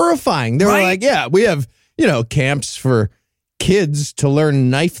terrifying. They were like, yeah, we have, camps for kids to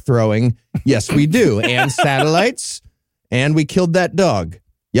learn knife throwing. Yes, we do. And satellites. And we killed that dog.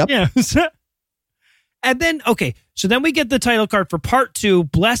 Yep. Yeah. And then, so then we get the title card for part 2,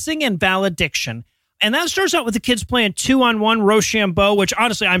 Blessing and Valediction. And that starts out with the kids playing 2-on-1 Rochambeau, which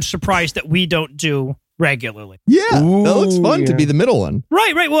honestly, I'm surprised that we don't do regularly. Yeah. Ooh, that looks fun to be the middle one.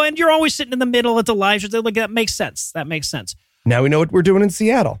 Right. Well, and you're always sitting in the middle at the live shows. Like, that makes sense. Now we know what we're doing in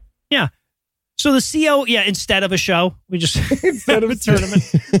Seattle. Yeah. So the CO, instead of a show, we just instead of a tournament,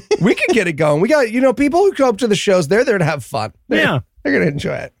 we could get it going. We got, people who come up to the shows, they're there to have fun. They're going to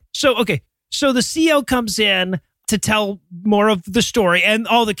enjoy it. So the CO comes in to tell more of the story, and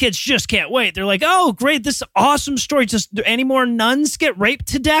all the kids just can't wait. They're like, "Oh, great! This awesome story. Just do any more nuns get raped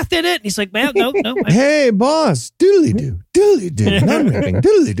to death in it?" And he's like, "Man, no." Hey, boss, doodly doo, nun raping,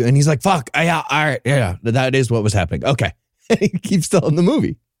 doodly doo. And he's like, "Fuck, all right, that is what was happening." Okay, and he keeps telling the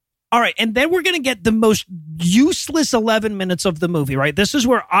movie. All right, and then we're going to get the most useless 11 minutes of the movie, right? This is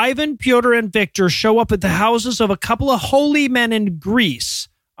where Ivan, Pyotr, and Victor show up at the houses of a couple of holy men in Greece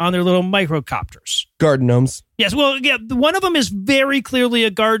on their little microcopters. Garden gnomes. Yes, well, yeah, one of them is very clearly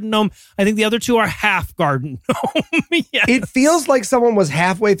a garden gnome. I think the other two are half garden gnome. Yes. It feels like someone was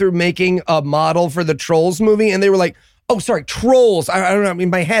halfway through making a model for the Trolls movie, and they were like, oh, sorry, Trolls. I don't know. In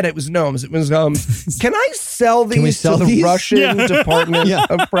my head, it was gnomes. It was, can I sell these to the Russian Department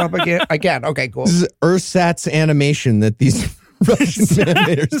of Propaganda? I can. Okay, cool. This is Ursat's animation that these Russian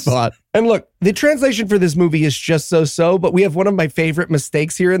animators bought. And look, the translation for this movie is just so, but we have one of my favorite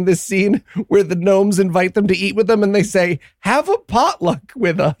mistakes here in this scene where the gnomes invite them to eat with them and they say, have a potluck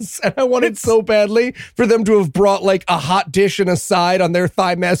with us. And I wanted so badly for them to have brought like a hot dish and a side on their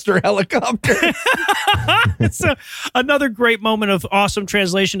Thigh Master helicopter. So another great moment of awesome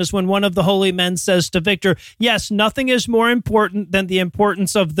translation is when one of the holy men says to Victor, yes, nothing is more important than the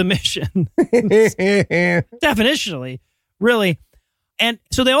importance of the mission. Definitionally, really. And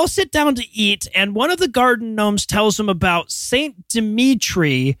so they all sit down to eat, and one of the garden gnomes tells them about Saint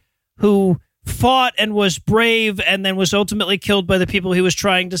Dimitri, who fought and was brave and then was ultimately killed by the people he was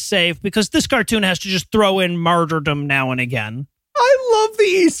trying to save, because this cartoon has to just throw in martyrdom now and again. I love the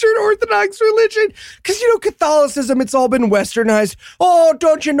Eastern Orthodox religion because, Catholicism, it's all been westernized. Oh,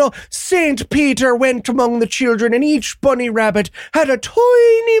 don't you know, Saint Peter went among the children and each bunny rabbit had a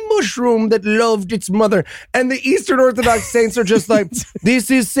tiny mushroom that loved its mother. And the Eastern Orthodox saints are just like, this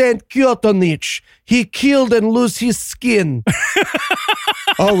is Saint Kyotonich. He killed and lost his skin.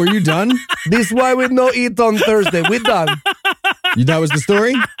 Oh, were you done? This why we no eat on Thursday. We done. That was the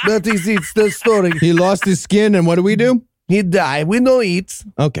story? That is it's the story. He lost his skin, and what do we do? He died. We no eat.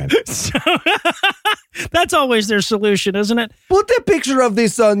 Okay. So, that's always their solution, isn't it? Put a picture of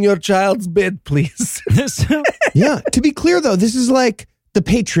this on your child's bed, please. Yeah. To be clear, though, this is like the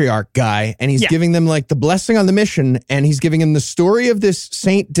patriarch guy, and he's giving them like the blessing on the mission, and he's giving him the story of this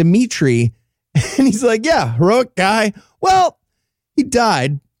Saint Dimitri, and he's like, yeah, heroic guy. Well, he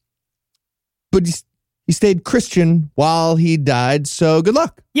died, but he stayed Christian while he died, so good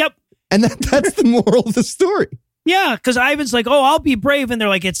luck. Yep. And that's the moral of the story. Yeah, because Ivan's like, oh, I'll be brave. And they're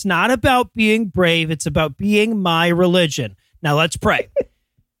like, it's not about being brave. It's about being my religion. Now let's pray.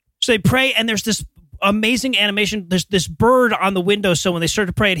 So they pray, and there's this amazing animation. There's this bird on the window. So when they start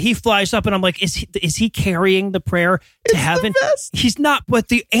to pray, and he flies up, and I'm like, is he carrying the prayer to heaven? He's not, but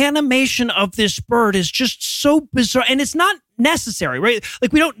the animation of this bird is just so bizarre. And it's not necessary, right?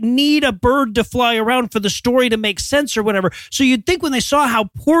 Like, we don't need a bird to fly around for the story to make sense or whatever. So you'd think when they saw how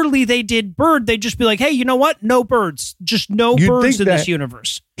poorly they did bird, they'd just be like, hey, you know what? No birds. Just no birds in this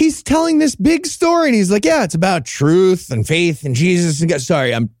universe. He's telling this big story, and he's like, yeah, it's about truth and faith and Jesus. And God.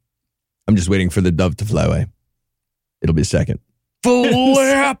 Sorry, I'm just waiting for the dove to fly away. It'll be a second.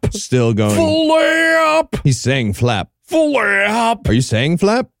 Flap. Still going. Flap. He's saying flap. Flap. Are you saying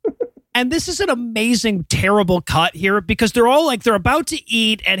flap? And this is an amazing, terrible cut here because they're all like, they're about to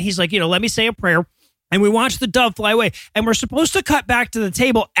eat. And he's like, let me say a prayer. And we watch the dove fly away. And we're supposed to cut back to the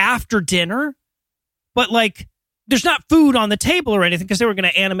table after dinner. but like there's not food on the table or anything because they were going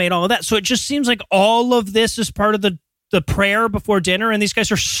to animate all of that. So it just seems like all of this is part of the prayer before dinner, and these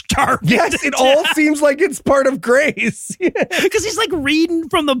guys are starving. Yes, it all seems like it's part of grace. Because he's like reading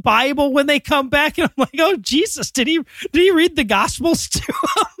from the Bible when they come back, and I'm like, oh Jesus, did he read the Gospels to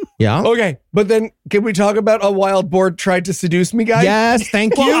him? Yeah. Okay, but then can we talk about a wild boar tried to seduce me, guys? Yes,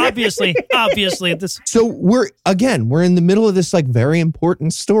 thank you. Well, obviously, this. So we're in the middle of this like very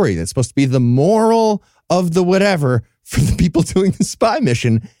important story that's supposed to be the moral of the whatever for the people doing the spy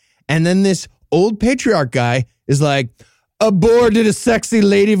mission, and then this old patriarch guy is like, a boar did a sexy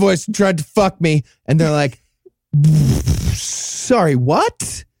lady voice and tried to fuck me. And they're like, sorry,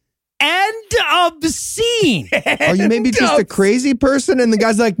 what? And obscene. Are you maybe just a crazy person? And the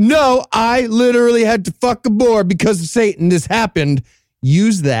guy's like, no, I literally had to fuck a boar because of Satan. This happened.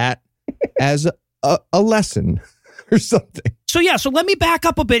 Use that as a lesson or something. So let me back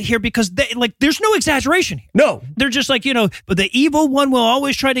up a bit here because there's no exaggeration here. No. They're just like, but the evil one will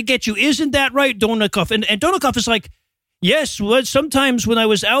always try to get you. Isn't that right, Dolokhov? And Dolokhov is like, yes, well, sometimes when I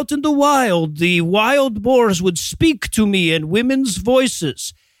was out in the wild boars would speak to me in women's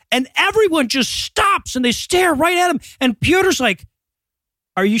voices. And everyone just stops and they stare right at him. And Pyotr's like,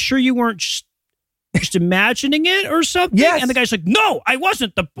 are you sure you weren't just imagining it or something? Yes. And the guy's like, no, I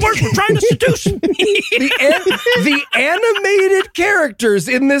wasn't. The boars were trying to seduce me. The animated characters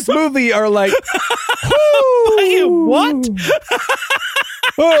in this movie are like, what?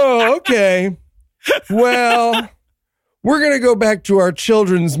 Oh, okay. Well, we're going to go back to our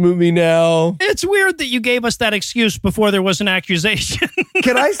children's movie now. It's weird that you gave us that excuse before there was an accusation.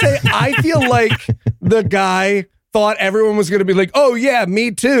 Can I say, I feel like the guy thought everyone was going to be like, oh, yeah,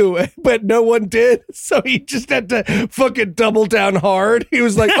 me too. But no one did. So he just had to fucking double down hard. He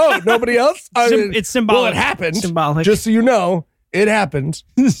was like, oh, nobody else? It's symbolic. Well, it happened. Symbolic. Just so you know, it happened.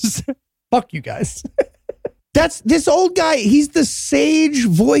 Fuck you guys. That's this old guy. He's the sage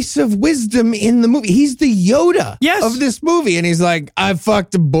voice of wisdom in the movie. He's the Yoda of this movie. And he's like, I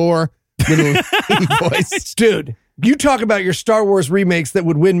fucked a boar. Little voice. Dude, you talk about your Star Wars remakes that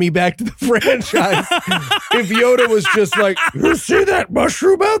would win me back to the franchise. If Yoda was just like, you see that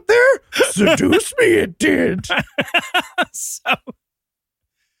mushroom out there? Seduce me, it did.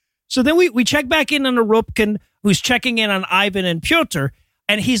 So then we check back in on Rupkin, who's checking in on Ivan and Pyotr.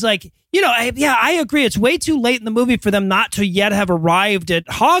 And he's like, I agree. It's way too late in the movie for them not to yet have arrived at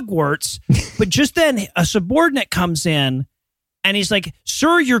Hogwarts. But just then a subordinate comes in and he's like,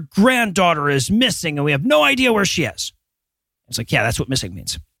 sir, your granddaughter is missing and we have no idea where she is. It's like, yeah, that's what missing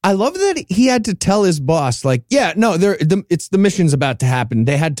means. I love that he had to tell his boss, like, yeah, no, it's the mission's about to happen.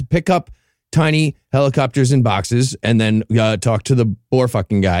 They had to pick up tiny helicopters in boxes and then talk to the boar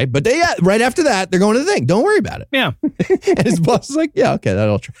fucking guy. But right after that, they're going to the thing. Don't worry about it. Yeah. And his boss is like, yeah, okay,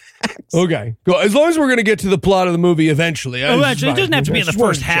 that'll tracks. Okay, cool. As long as we're going to get to the plot of the movie eventually. Eventually. It doesn't have to be in the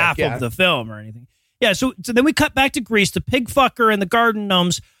first half of the film or anything. Yeah, so then we cut back to Greece. The pig fucker and the garden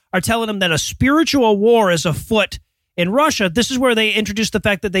gnomes are telling him that a spiritual war is afoot in Russia. This is where they introduce the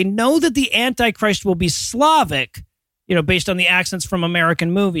fact that they know that the Antichrist will be Slavic, based on the accents from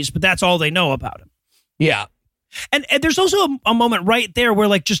American movies, but that's all they know about him. Yeah. And there's also a moment right there where,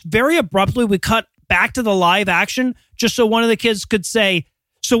 like, just very abruptly, we cut back to the live action just so one of the kids could say,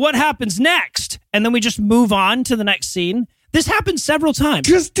 so what happens next? And then we just move on to the next scene. This happens several times.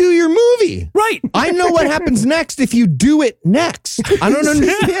 Just do your movie. Right. I know what happens next if you do it next. I don't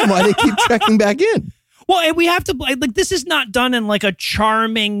understand why they keep checking back in. Well, and we have to, like, this is not done in like a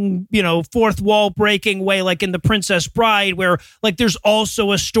charming, fourth wall breaking way, like in The Princess Bride, where like there's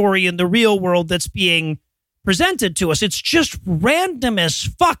also a story in the real world that's being presented to us. It's just random as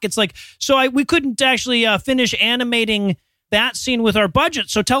fuck. It's like, we couldn't actually finish animating that scene with our budget.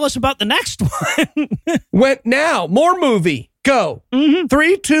 So tell us about the next one. Now, more movie. Go.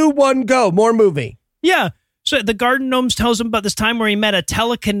 3, 2, 1, go. More movie. Yeah. So the garden gnomes tells him about this time where he met a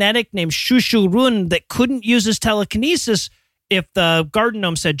telekinetic named Shushurun that couldn't use his telekinesis if the garden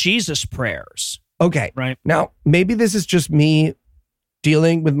gnome said Jesus prayers. Okay. Right. Now, maybe this is just me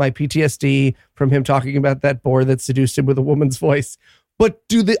dealing with my PTSD from him talking about that boar that seduced him with a woman's voice. But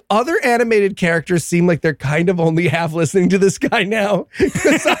do the other animated characters seem like they're kind of only half listening to this guy now?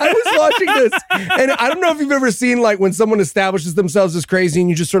 Because I was watching this, and I don't know if you've ever seen like when someone establishes themselves as crazy and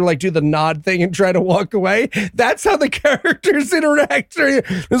you just sort of like do the nod thing and try to walk away. That's how the characters interact.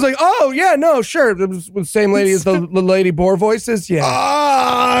 It's like, oh, yeah, no, sure. It was the same lady as the lady boar voices. Yeah.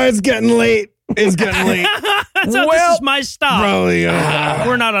 Ah, it's getting late. It's getting late. So this is my stop. Probably,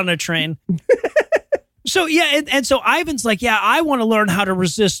 we're not on a train. So, yeah, and so Ivan's like, yeah, I want to learn how to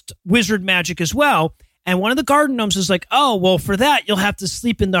resist wizard magic as well. And one of the garden gnomes is like, oh, well, for that, you'll have to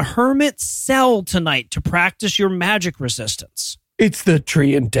sleep in the hermit cell tonight to practice your magic resistance. It's the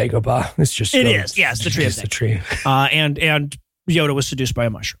tree in Dagobah. It's just It is. Yes, the tree. It's the tree. And Yoda was seduced by a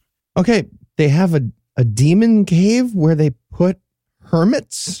mushroom. Okay, they have a demon cave where they put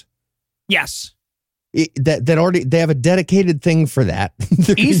hermits? Yes. That already, they have a dedicated thing for that.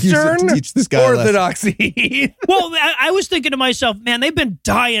 Eastern to teach this guy Orthodoxy. Well, I was thinking to myself, man, they've been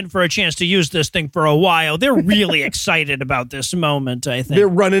dying for a chance to use this thing for a while. They're really excited about this moment, I think. They're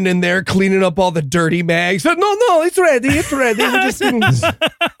running in there, cleaning up all the dirty mags. No, it's ready. It's ready. We just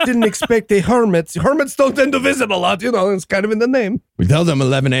didn't expect the hermits. Hermits don't tend to visit a lot, it's kind of in the name. We tell them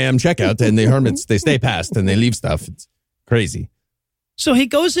 11 a.m. checkout, and the hermits, they stay past and they leave stuff. It's crazy. So he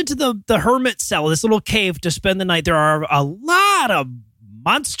goes into the hermit cell, this little cave, to spend the night. There are a lot of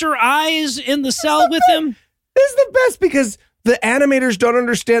monster eyes in the cell with him. It's the best because the animators don't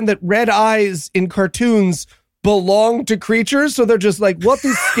understand that red eyes in cartoons belong to creatures. So they're just like, what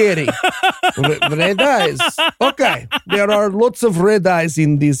is scary? Red eyes. Okay. There are lots of red eyes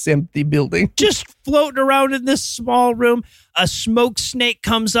in this empty building. Just floating around in this small room. A smoke snake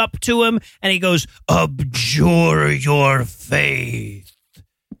comes up to him and he goes, abjure your faith.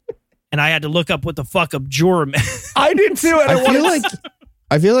 And I had to look up what the fuck abjure meant. I did too. And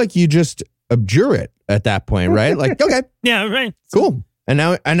I feel like you just abjure it at that point, right? Like, okay, Yeah, right. cool. And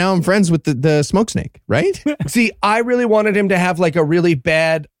now I'm friends with the smoke snake, right? See, I really wanted him to have like a really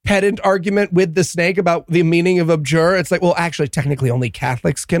bad pedant argument with the snake about the meaning of abjure. It's like, well, actually, technically only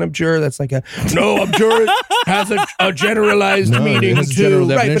Catholics can abjure. That's like abjure has a generalized meaning it has a too. general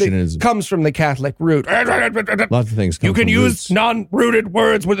Right, but definition. it comes from the Catholic root. Lots of things come You can from use roots. non-rooted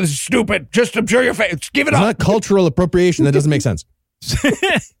words with this stupid. Just abjure your faith. Give it It's up. not cultural appropriation. That doesn't make sense.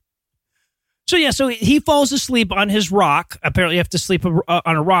 So he falls asleep on his rock. Apparently, you have to sleep on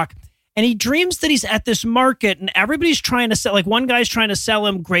a rock. And he dreams that he's at this market and everybody's trying to sell, like one guy's trying to sell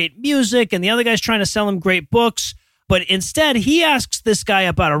him great music and the other guy's trying to sell him great books. But instead, he asks this guy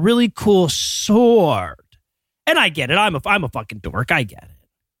about a really cool sword. And I get it. I'm a fucking dork. I get it.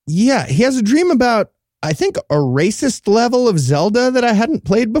 Yeah, he has a dream about, I think, a racist level of Zelda that I hadn't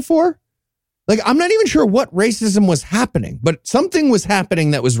played before. Like, I'm not even sure what racism was happening, but something was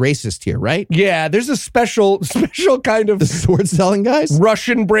happening that was racist here, right? Yeah, there's a special kind of The sword selling guys?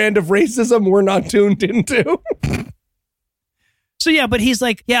 Russian brand of racism we're not tuned into. So yeah, but he's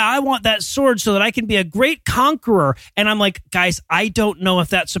like, yeah, I want that sword so that I can be a great conqueror. And I'm like, guys, I don't know if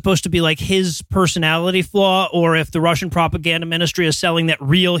that's supposed to be like his personality flaw or if the Russian propaganda ministry is selling that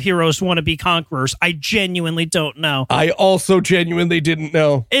real heroes want to be conquerors. I genuinely don't know. I also genuinely didn't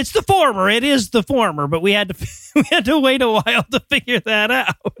know. It's the former. It is the former, but we had to wait a while to figure that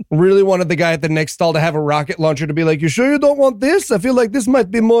out. Really wanted the guy at the next stall to have a rocket launcher to be like, you sure you don't want this? I feel like this might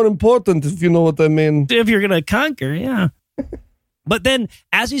be more important, if you know what I mean. If you're going to conquer, yeah. But then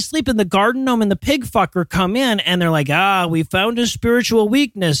as he's sleeping, the garden gnome and the pig fucker come in and they're like, we found his spiritual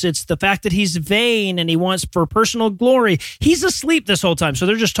weakness. It's the fact that he's vain and he wants for personal glory. He's asleep this whole time. So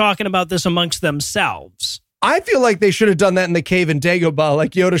they're just talking about this amongst themselves. I feel like they should have done that in the cave in Dagobah.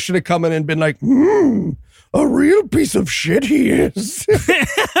 Like Yoda should have come in and been like, a real piece of shit he is.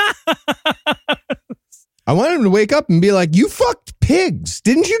 I want him to wake up and be like, you fucked pigs.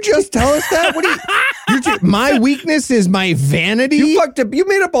 Didn't you just tell us that? What do my weakness is my vanity? You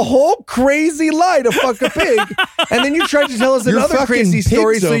made up a whole crazy lie to fuck a pig. And then you tried to tell us You're another fucking crazy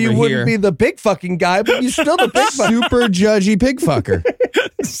story pigs so you over wouldn't here. be the pig fucking guy, but you're still the pig fucker. Super judgy pig fucker.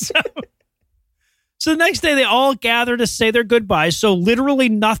 So the next day, they all gather to say their goodbyes. So literally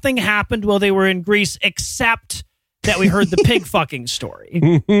nothing happened while they were in Greece except that we heard the pig fucking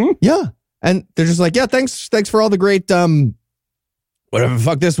story. Yeah. And they're just like, yeah, thanks for all the great, whatever the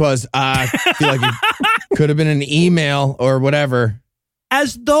fuck this was. I feel like it could have been an email or whatever.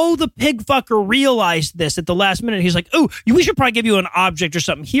 As though the pig fucker realized this at the last minute. He's like, oh, we should probably give you an object or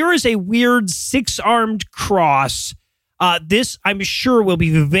something. Here is a weird 6-armed cross. This, I'm sure, will be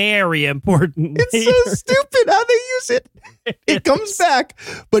very important. It's so stupid how they use it. It comes back,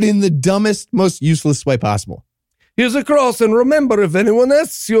 but in the dumbest, most useless way possible. Here's a cross, and remember, if anyone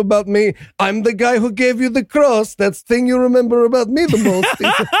asks you about me, I'm the guy who gave you the cross. That's the thing you remember about me the most.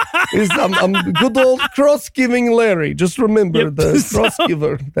 I'm good old cross-giving Larry. Just remember the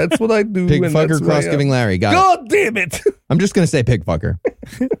cross-giver. That's what I do. Pig and fucker, that's who I am. cross-giving Larry. Got it. God damn it. I'm just going to say pig fucker.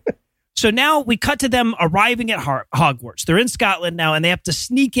 So now we cut to them arriving at Hogwarts. They're in Scotland now, and they have to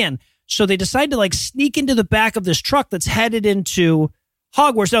sneak in. So they decide to sneak into the back of this truck that's headed into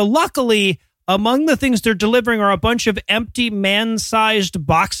Hogwarts. Now, luckily, among the things they're delivering are a bunch of empty man-sized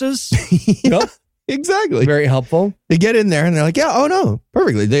boxes. Yep, exactly. Very helpful. They get in there and they're like, yeah, oh no,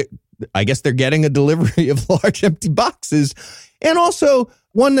 perfectly. I guess they're getting a delivery of large empty boxes. And also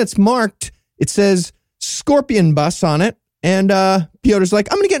one that's marked, it says Scorpion Bus on it. And Piotr's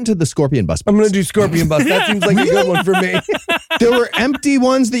like, I'm going to get into the Scorpion Bus. I'm going to do Scorpion Bus. That seems like a good one for me. There were empty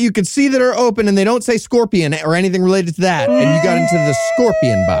ones that you could see that are open, and they don't say Scorpion or anything related to that. And you got into the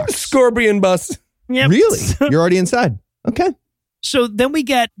Scorpion Box. Scorpion Bus. Yep. Really? You're already inside. Okay. So then we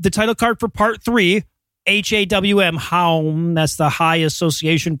get the title card for part 3, HAWM, Haum. That's the High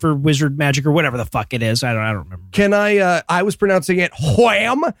Association for Wizard Magic or whatever the fuck it is. I don't remember. Can I was pronouncing it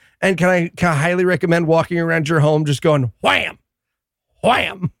wham, and can I highly recommend walking around your home just going wham,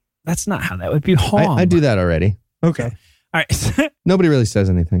 wham. That's not how that would be. Haum. I do that already. Okay. All right. Nobody really says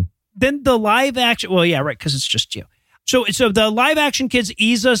anything. Then the live action, well, yeah, right, because it's just you. So the live action kids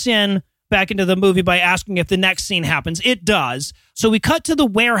ease us in back into the movie by asking if the next scene happens. It does. So we cut to the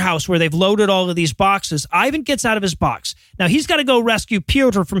warehouse where they've loaded all of these boxes. Ivan gets out of his box. Now he's got to go rescue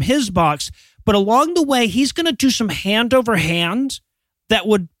Piotr from his box, but along the way, he's going to do some hand over hand that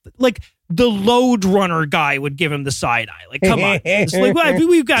would, like, the load runner guy would give him the side eye. Like, come on. It's like, well,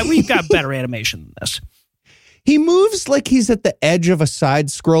 we've got better animation than this. He moves like he's at the edge of a side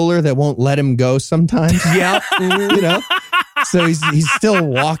scroller that won't let him go sometimes. Yeah. You know? So he's still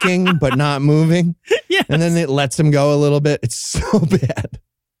walking, but not moving. Yes. And then it lets him go a little bit. It's so bad.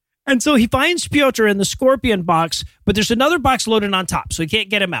 And so he finds Piotr in the Scorpion box, but there's another box loaded on top, so he can't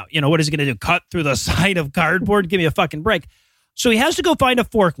get him out. You know, what is he going to do? Cut through the side of cardboard? Give me a fucking break. So he has to go find a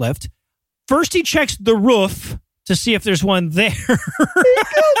forklift. First, he checks the roof to see if there's one there.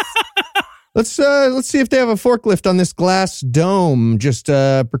 Let's see if they have a forklift on this glass dome. Just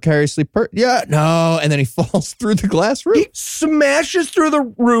precariously no. And then he falls through the glass roof. He smashes through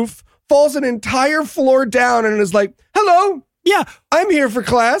the roof, falls an entire floor down, and is like, hello, Yeah. I'm here for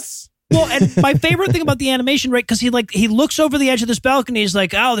class. Well, and my favorite thing about the animation, right, because he looks over the edge of this balcony. He's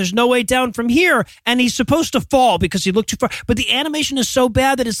like, oh, there's no way down from here. And he's supposed to fall because he looked too far. But the animation is so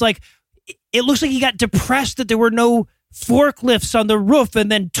bad that it's like, it looks like he got depressed that there were no forklifts on the roof and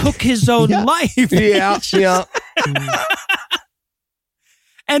then took his own life. Yeah, yeah.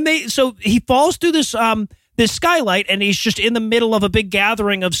 And so he falls through this skylight, and he's just in the middle of a big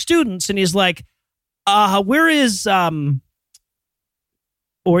gathering of students, and he's like, where is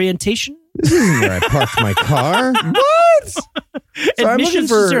orientation? This isn't where I parked my car. What? So I'm looking Admissions?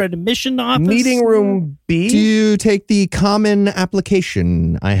 for Is there an admission office? meeting room B. Do you take the common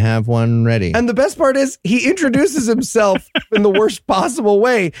application? I have one ready. And the best part is he introduces himself in the worst possible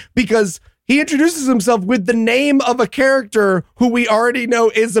way, because he introduces himself with the name of a character who we already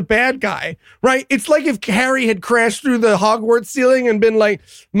know is a bad guy, right? It's like if Harry had crashed through the Hogwarts ceiling and been like,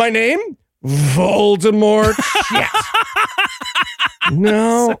 my name? Voldemort. Shit.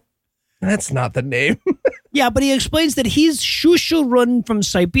 No, that's not the name. Yeah, but he explains that he's Shushurun from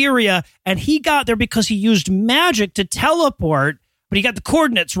Siberia, and he got there because he used magic to teleport, but he got the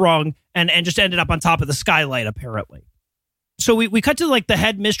coordinates wrong and just ended up on top of the skylight, apparently. So we cut to like the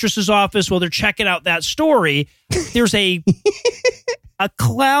headmistress's office while they're checking out that story. There's a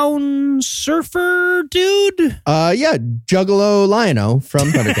clown surfer dude. Yeah, Juggalo Lion-O from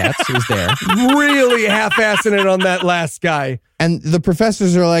Thundercats is there. Really half-assing it on that last guy. And the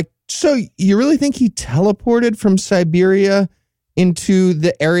professors are like, so you really think he teleported from Siberia into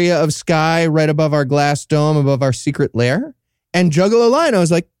the area of sky right above our glass dome, above our secret lair? And Juggalo Lion-O is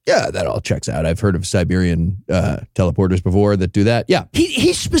like, yeah, that all checks out. I've heard of Siberian teleporters before that do that. Yeah.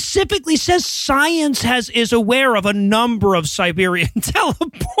 He specifically says science is aware of a number of Siberian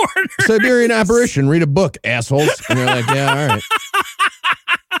teleporters. Siberian apparition. Read a book, assholes. And they're like, yeah, all right.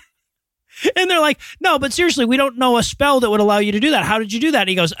 And they're like, no, but seriously, we don't know a spell that would allow you to do that. How did you do that? And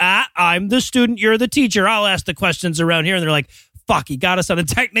he goes, I'm the student. You're the teacher. I'll ask the questions around here. And they're like, fuck, he got us on a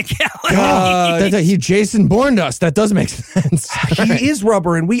technicality. He Jason Bourne us. That does make sense. He is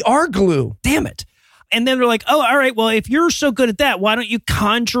rubber and we are glue. Damn it. And then they're like, oh, all right, well, if you're so good at that, why don't you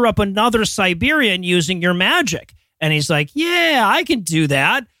conjure up another Siberian using your magic? And he's like, yeah, I can do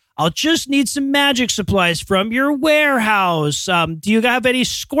that. I'll just need some magic supplies from your warehouse. Do you have any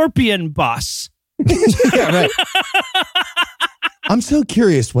Scorpion Bus? Yeah, right. I'm so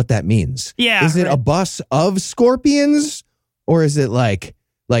curious what that means. Yeah. Is it a bus of scorpions? Or is it like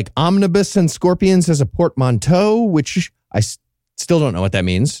omnibus and scorpions as a portmanteau, which I still don't know what that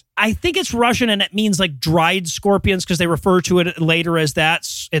means. I think it's Russian and it means like dried scorpions because they refer to it later as that.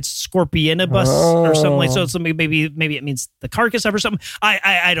 It's scorpionibus or something like so. It's maybe it means the carcass of or something.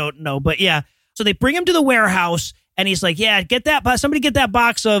 I don't know, but yeah. So they bring him to the warehouse and he's like, yeah, somebody get that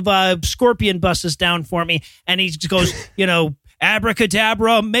box of scorpion buses down for me. And he goes,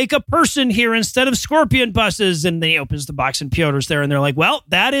 abracadabra, make a person here instead of scorpion buses. And then he opens the box and Pyotr's there and they're like, well,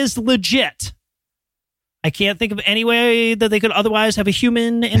 that is legit. I can't think of any way that they could otherwise have a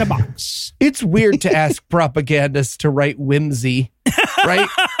human in a box. It's weird to ask propagandists to write whimsy, right?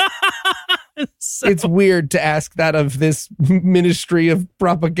 It's weird to ask that of this Ministry of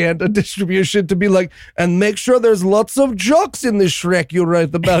Propaganda Distribution to be like, and make sure there's lots of jokes in the Shrek you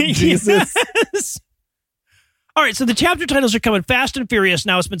write about Jesus. Yes. All right, so the chapter titles are coming fast and furious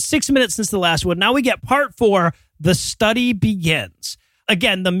now. It's been 6 minutes since the last one. Now we get part 4, The Study Begins.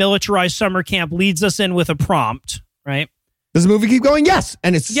 Again, the militarized summer camp leads us in with a prompt, right? Does the movie keep going? Yes.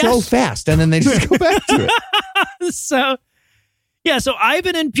 And it's so fast. And then they just go back to it. So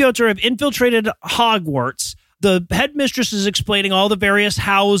Ivan and Pyotr have infiltrated Hogwarts. The headmistress is explaining all the various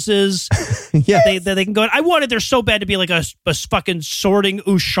houses that they can go in. I wanted there so bad to be like a fucking sorting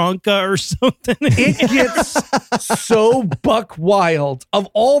Ushanka or something. It gets so buck wild. Of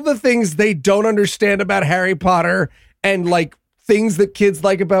all the things they don't understand about Harry Potter and like things that kids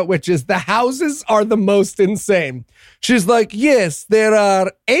like about witches, the houses are the most insane. She's like, yes, there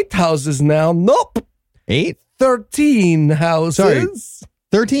are 8 houses now. Nope. 8? 13 houses. Sorry,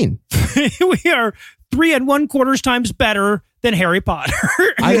 13. We are 3 1/4 times better than Harry Potter.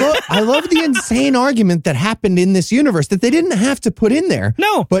 I love the insane argument that happened in this universe that they didn't have to put in there.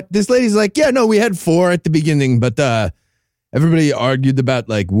 No. But this lady's like, yeah, no, we had 4 at the beginning, but everybody argued about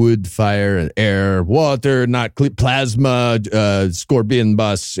like wood, fire, and air, water, not plasma, scorpion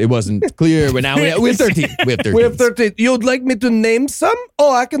bus. It wasn't clear. We have 13. We have 13. You'd like me to name some?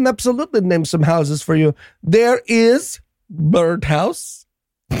 Oh, I can absolutely name some houses for you. There is Birdhouse.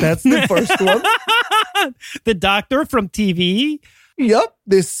 That's the first one. The doctor from TV. Yep.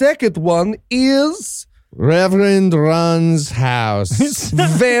 The second one is Reverend Ron's house.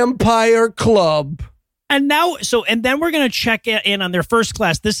 Vampire Club. And then we're going to check in on their first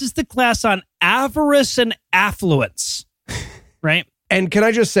class. This is the class on avarice and affluence, right? And can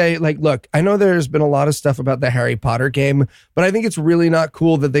I just say, like, look, I know there's been a lot of stuff about the Harry Potter game, but I think it's really not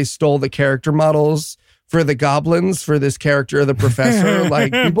cool that they stole the character models for the goblins for this character, the professor.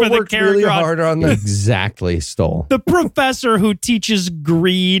 Like, people worked really hard on that. Exactly, stole. The professor who teaches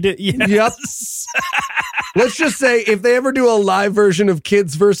greed. Yes. Yep. Let's just say, if they ever do a live version of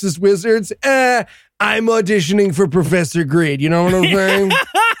Kids versus Wizards, I'm auditioning for Professor Greed. You know what I'm saying?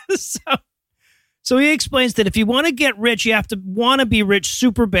 So he explains that if you want to get rich, you have to want to be rich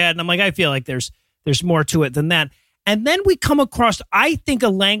super bad. And I'm like, I feel like there's more to it than that. And then we come across, I think, a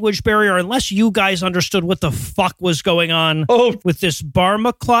language barrier, unless you guys understood what the fuck was going on with this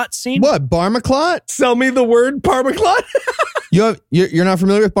Barmaclot scene. What, Barmaclot? Sell me the word Barmaclot. You're not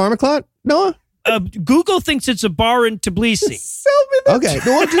familiar with Barmaclot, Noah? Google thinks it's a bar in Tbilisi. Sell me that. Okay,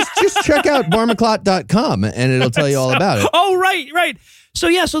 well, just check out barmaclot.com and it'll tell you all about it. Oh, right. So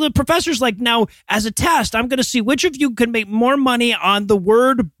the professor's like, now, as a test, I'm going to see which of you can make more money on the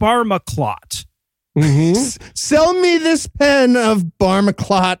word Barmaclot. Mm-hmm. Sell me this pen of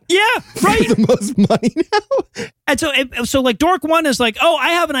Barmaclot. Yeah, right. For the most money now. And so like Dork 1 is like, oh,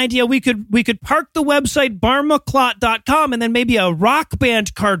 I have an idea. We could park the website barmaclot.com and then maybe a rock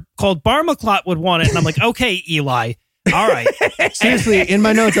band called Barmaclot would want it. And I'm like, okay, Eli. All right. Seriously, in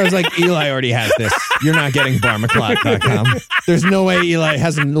my notes, I was like, Eli already has this. You're not getting barmaclot.com. There's no way Eli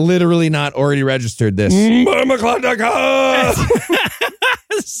hasn't literally not already registered this. Barmaclot.com.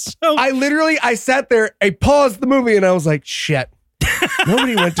 So I sat there, I paused the movie and I was like, shit.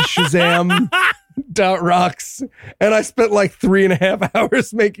 Nobody went to Shazam.rocks. And I spent like 3.5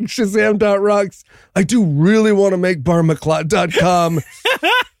 hours making Shazam.rocks. I do really want to make barmaclot.com.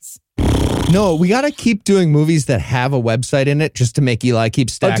 No, we got to keep doing movies that have a website in it just to make Eli keep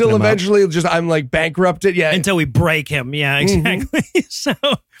stacking until them eventually I'm like bankrupted. Yeah. Until we break him. Yeah, exactly. Mm-hmm. So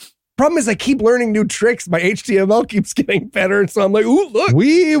problem is I keep learning new tricks. My HTML keeps getting better. And so I'm like, ooh, look.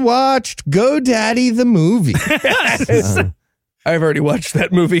 We watched GoDaddy the movie. Yes. I've already watched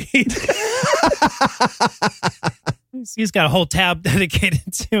that movie. He's got a whole tab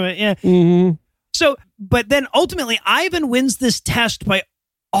dedicated to it. Yeah. Mm-hmm. So, but then ultimately, Ivan wins this test by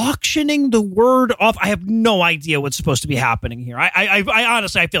auctioning the word off. I have no idea what's supposed to be happening here. I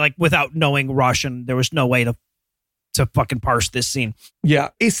honestly, I feel like without knowing Russian, there was no way to fucking parse this scene. Yeah.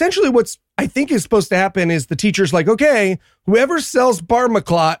 Essentially what's I think is supposed to happen is the teacher's like, okay, whoever sells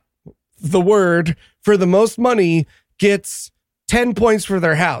Barmaclot, the word, for the most money gets 10 points for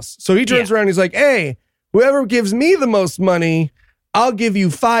their house. So he turns around and he's like, hey, whoever gives me the most money, I'll give you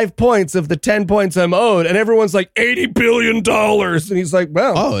 5 points of the 10 points I'm owed. And everyone's like, $80 billion. And he's like,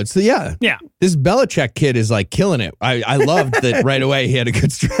 well. Oh, it's Yeah. This Belichick kid is like killing it. I loved that right away. He had a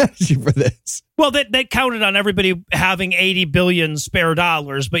good strategy for this. Well, that counted on everybody having 80 billion spare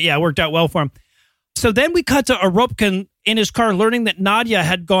dollars, but yeah, it worked out well for him. So then we cut to Arobkin in his car learning that Nadia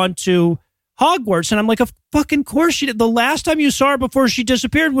had gone to Hogwarts. And I'm like, of fucking course she did. The last time you saw her before she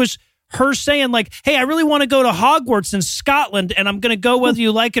disappeared was her saying like, hey, I really want to go to Hogwarts in Scotland and I'm going to go whether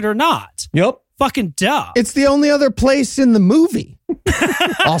you like it or not. Yep. Fucking duh. It's the only other place in the movie.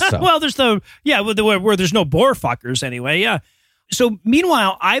 Also. Well, there's where there's no boar fuckers anyway. Yeah. So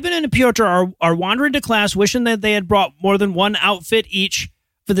meanwhile, Ivan and Pyotr are wandering to class wishing that they had brought more than one outfit each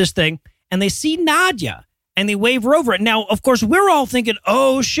for this thing. And they see Nadia and they wave her over. Now, of course, we're all thinking,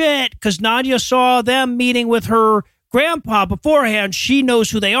 oh shit, because Nadia saw them meeting with her grandpa beforehand. She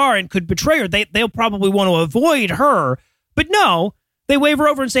knows who they are and could betray her. They'll probably want to avoid her. But no, they wave her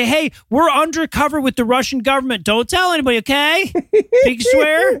over and say, hey, we're undercover with the Russian government. Don't tell anybody, okay? Pinky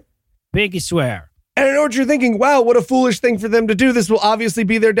swear? Pinky swear. And I know what you're thinking. Wow, what a foolish thing for them to do. This will obviously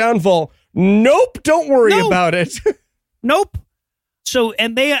be their downfall. Nope, don't worry about it. Nope. So,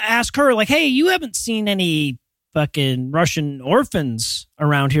 and they ask her, like, hey, you haven't seen any fucking Russian orphans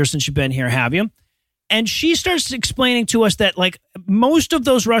around here since you've been here, have you? And she starts explaining to us that, like, most of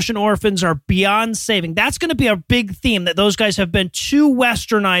those Russian orphans are beyond saving. That's going to be a big theme, that those guys have been too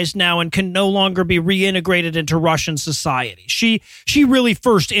westernized now and can no longer be reintegrated into Russian society. She really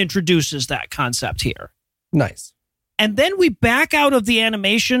first introduces that concept here. Nice. And then we back out of the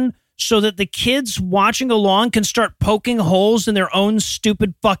animation so that the kids watching along can start poking holes in their own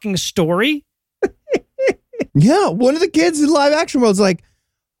stupid fucking story. Yeah, one of the kids in live action world's like,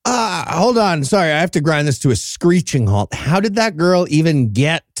 hold on. Sorry, I have to grind this to a screeching halt. How did that girl even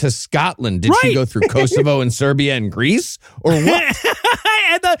get to Scotland? Did she go through Kosovo and Serbia and Greece? Or what?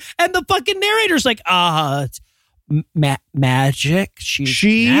 and the fucking narrator's like, magic.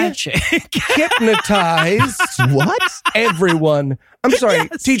 She magic. Hypnotized What? everyone. I'm sorry,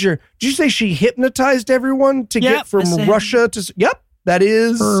 Yes. teacher. Did you say she hypnotized everyone to get from Russia to? Yep, that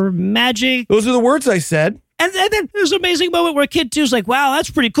is. Her magic. Those are the words I said. And then there's an amazing moment where kid 2's like, wow, that's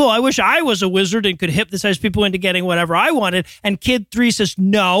pretty cool. I wish I was a wizard and could hypnotize people into getting whatever I wanted. And kid 3 says,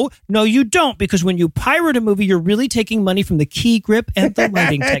 no, you don't. Because when you pirate a movie, you're really taking money from the key grip and the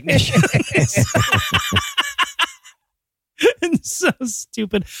lighting technician. It's so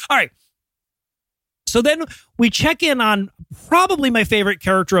stupid. All right. So then we check in on probably my favorite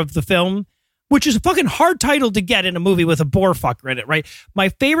character of the film, which is a fucking hard title to get in a movie with a boar fucker in it, right? My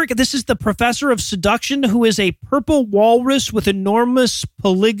favorite, this is the Professor of Seduction, who is a purple walrus with enormous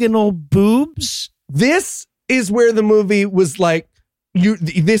polygonal boobs. This is where the movie was like,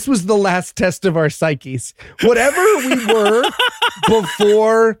 this was the last test of our psyches. Whatever we were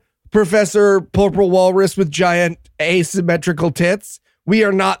before Professor Purple Walrus with giant asymmetrical tits, we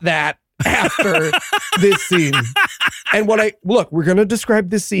are not that after this scene. And we're going to describe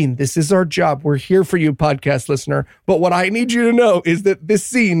this scene. This is our job. We're here for you, podcast listener. But what I need you to know is that this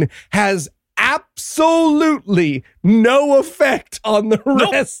scene has absolutely no effect on the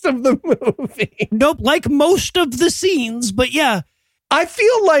rest of the movie. Nope, like most of the scenes, but yeah. I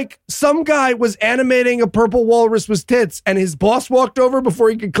feel like some guy was animating a purple walrus with tits and his boss walked over before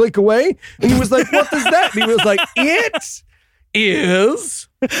he could click away. And he was like, what is that? And he was like, it is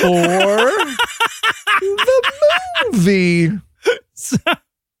for the movie. All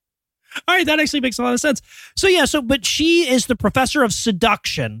right, that actually makes a lot of sense. But she is the Professor of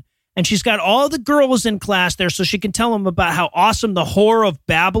Seduction, and she's got all the girls in class there so she can tell them about how awesome the Whore of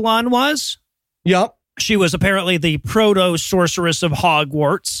Babylon was. Yep. She was apparently the proto-sorceress of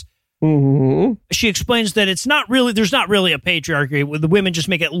Hogwarts. Mm-hmm. She explains that there's not really a patriarchy. The women just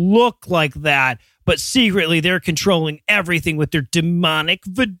make it look like that, but secretly they're controlling everything with their demonic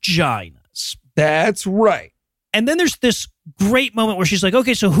vaginas. That's right. And then there's this great moment where she's like,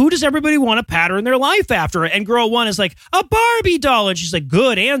 okay, so who does everybody want to pattern their life after? And girl 1 is like, a Barbie doll. And she's like,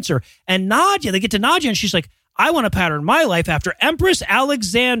 good answer. And Nadia, they get to Nadia and she's like, I want to pattern my life after Empress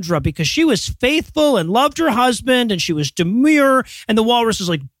Alexandra because she was faithful and loved her husband and she was demure. And the walrus is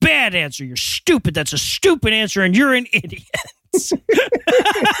like, bad answer. You're stupid. That's a stupid answer and you're an idiot.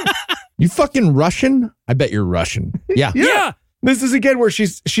 You fucking Russian? I bet you're Russian. Yeah. Yeah. This is again where she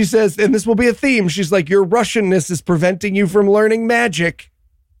says, and this will be a theme. She's like, your Russianness is preventing you from learning magic.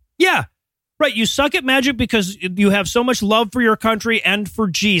 Yeah. Right. You suck at magic because you have so much love for your country and for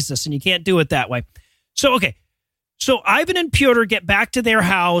Jesus, and you can't do it that way. So, okay. So Ivan and Pyotr get back to their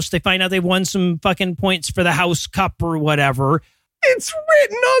house. They find out they won some fucking points for the house cup or whatever. It's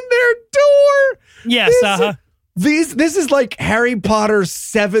written on their door. Yes. This is like Harry Potter's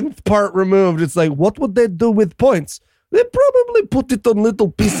 7th part removed. It's like, what would they do with points? They probably put it on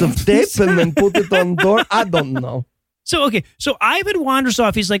little piece of tape and then put it on door. I don't know. So Ivan wanders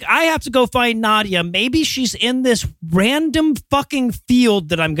off. He's like, I have to go find Nadia. Maybe she's in this random fucking field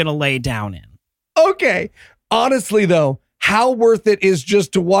that I'm going to lay down in. Okay. Honestly, though, how worth it is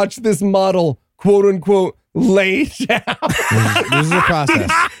just to watch this model, quote unquote, lay down. This is a process.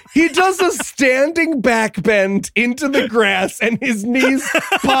 He does a standing back bend into the grass and his knees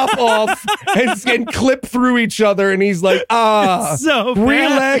pop off and clip through each other. And he's like, so bad.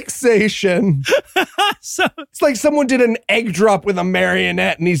 Relaxation. So It's like someone did an egg drop with a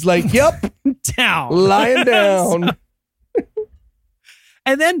marionette and he's like, yep, down. lying down.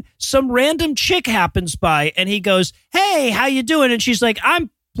 And then some random chick happens by and he goes, hey, how you doing? And she's like, I'm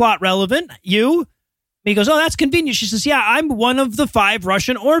plot relevant. You? He goes, oh, that's convenient. She says, yeah, I'm one of the 5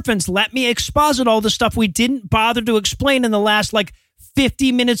 Russian orphans. Let me exposit all the stuff we didn't bother to explain in the last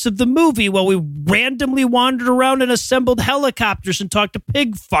 50 minutes of the movie while we randomly wandered around and assembled helicopters and talked to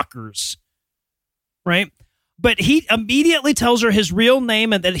pig fuckers. Right? But he immediately tells her his real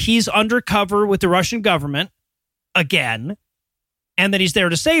name and that he's undercover with the Russian government again. And that he's there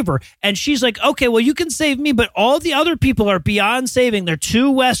to save her. And she's like, okay, well, you can save me, but all the other people are beyond saving. They're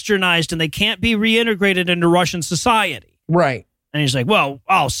too westernized and they can't be reintegrated into Russian society. Right. And he's like, well,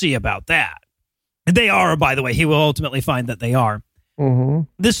 I'll see about that. And they are, by the way. He will ultimately find that they are. Mm-hmm.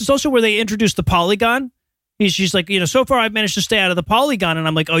 This is also where they introduce the polygon. She's like, so far I've managed to stay out of the polygon. And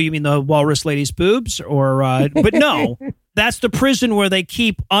I'm like, oh, you mean the walrus lady's boobs? But no, that's the prison where they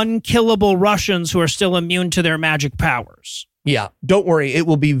keep unkillable Russians who are still immune to their magic powers. Yeah, don't worry. It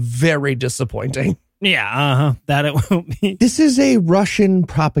will be very disappointing. Yeah, that it will be. This is a Russian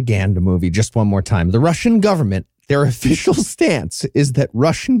propaganda movie. Just one more time. The Russian government, their official stance is that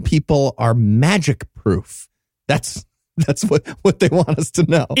Russian people are magic proof. That's what they want us to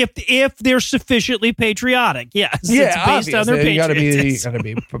know. If they're sufficiently patriotic, yes. Yeah, it's based on their you patriotism. gotta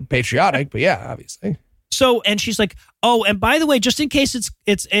be patriotic, but yeah, obviously. So, and she's like, oh, and by the way, just in case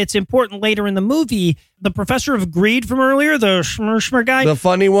it's important later in the movie, the professor of greed from earlier, the Schmershmer guy, The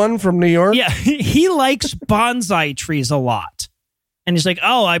funny one from New York? yeah, he likes bonsai trees a lot. And he's like,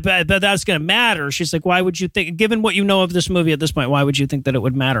 oh, I bet that's going to matter. She's like, why would you think, given what you know of this movie at this point, why would you think that it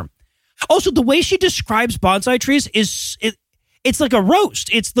would matter? Also, the way she describes bonsai trees it's like a roast.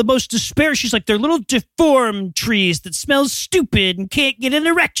 It's the most despair. She's like, they're little deformed trees that smell stupid and can't get an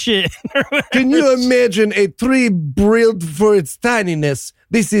erection. Can you imagine a tree brilliant for its tininess?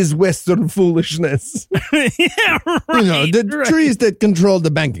 This is Western foolishness. Yeah, right. The trees that control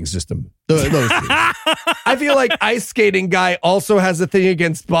the banking system. Those trees. I feel like Ice Skating Guy also has a thing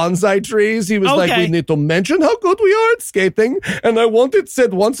against bonsai trees. He was like, we need to mention how good we are at skating. And I want it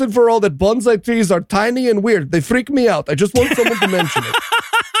said once and for all that bonsai trees are tiny and weird. They freak me out. I just want someone to mention it.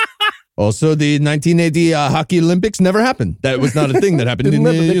 Also, the 1980 Hockey Olympics never happened. That was not a thing that happened in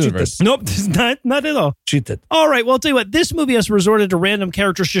the universe. Nope, not at all. Cheated. All right, well, I'll tell you what. This movie has resorted to random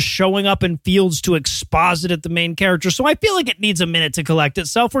characters just showing up in fields to exposit at the main character, so I feel like it needs a minute to collect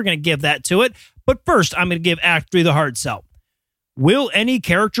itself. We're going to give that to it. But first, I'm going to give Act 3 the hard sell. Will any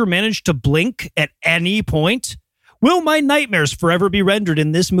character manage to blink at any point? Will my nightmares forever be rendered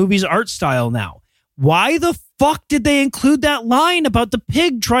in this movie's art style now? Why the fuck did they include that line about the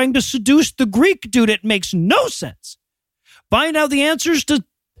pig trying to seduce the Greek dude? It makes no sense. Find out the answers to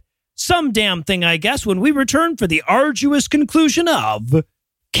some damn thing, I guess, when we return for the arduous conclusion of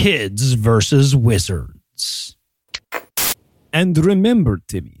Kids versus Wizards. And remember,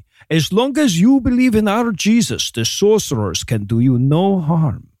 Timmy, as long as you believe in our Jesus, the sorcerers can do you no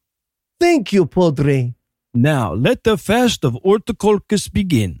harm. Thank you, Padre. Now, let the fast of Orthocolchus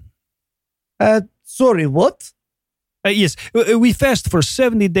begin. Sorry, what? Yes, we fast for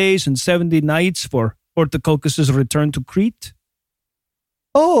 70 days and 70 nights for Orthocolchus' return to Crete.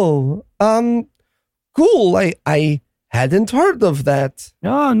 Oh, cool. I hadn't heard of that.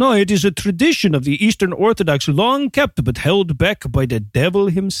 Ah, no, it is a tradition of the Eastern Orthodox, long kept but held back by the devil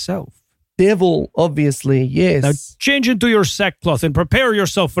himself. Devil, obviously, yes. Now change into your sackcloth and prepare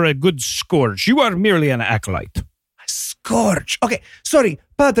yourself for a good scourge. You are merely an acolyte. Scourge. Okay, sorry,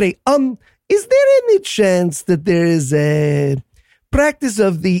 Padre. Is there any chance that there is a practice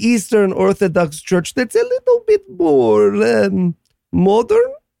of the Eastern Orthodox Church that's a little bit more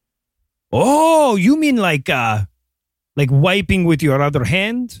modern? Oh, you mean like wiping with your other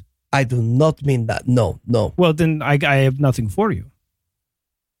hand? I do not mean that. No. Well, then I have nothing for you.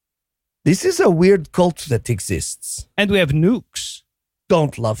 This is a weird cult that exists. And we have nukes.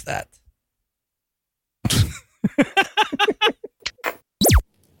 Don't love that.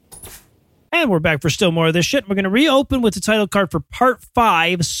 And we're back for still more of this shit. We're going to reopen with the title card for Part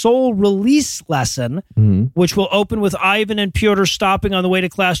 5, Soul Release Lesson, which will open with Ivan and Pyotr stopping on the way to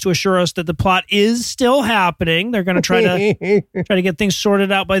class to assure us that the plot is still happening. They're going to try to get things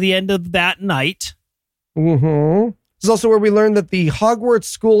sorted out by the end of that night. Mm-hmm. This is also where we learn that the Hogwarts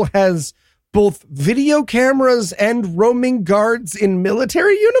school has both video cameras and roaming guards in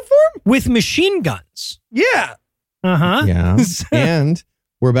military uniform? With machine guns. Yeah. Uh-huh. Yeah. And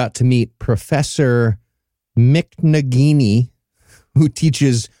we're about to meet Professor McNagini, who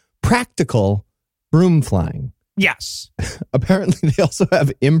teaches practical broom flying. Yes. Apparently, they also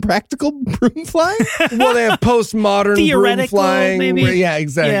have impractical broom flying. Well, they have postmodern broom Theoretical, flying. maybe? Yeah,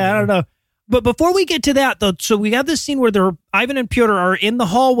 exactly. Yeah, I don't know. But before we get to that, though, so we have this scene where Ivan and Pyotr are in the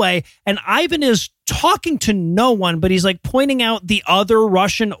hallway, and Ivan is talking to no one, but he's like pointing out the other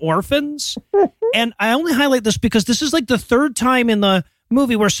Russian orphans. And I only highlight this because this is like the third time in the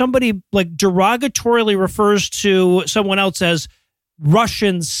movie where somebody like derogatorily refers to someone else as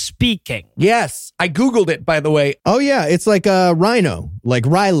Russian speaking. Yes. I Googled it, by the way. Oh, yeah. It's like a rhino, like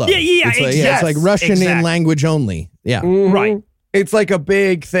Rilo. Yeah, It's like Russian in language only. Yeah. Mhm. Right. It's like a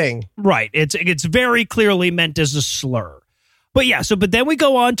big thing. Right. It's very clearly meant as a slur. But yeah, but then we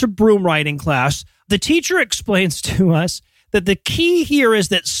go on to broom riding class. The teacher explains to us that the key here is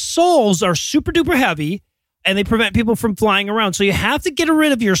that souls are super duper heavy and they prevent people from flying around. So you have to get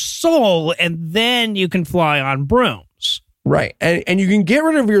rid of your soul and then you can fly on brooms. Right. And you can get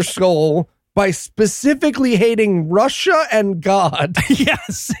rid of your soul by specifically hating Russia and God.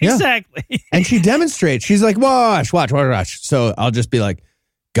 Yes, Yeah. exactly. And she demonstrates. She's like, watch. So I'll just be like,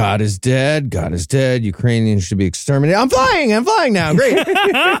 God is dead. Ukrainians should be exterminated. I'm flying now. Great.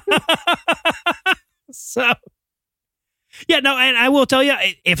 So, yeah, no, and I will tell you,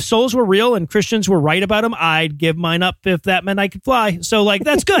 if souls were real and Christians were right about them, I'd give mine up if that meant I could fly. So, like,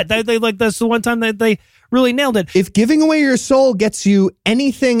 that's good. they like that's the one time that they really nailed it. If giving away your soul gets you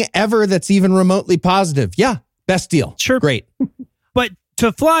anything ever that's even remotely positive, yeah, best deal. Sure. Great. But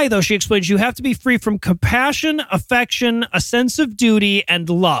to fly, though, she explains, you have to be free from compassion, affection, a sense of duty, and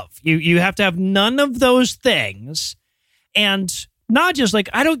love. You have to have none of those things. And Nadia's like,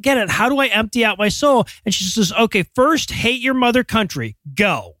 I don't get it. How do I empty out my soul? And she says, okay, first, hate your mother country.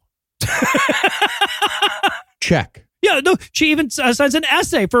 Go. Check. Yeah, no, she even signs an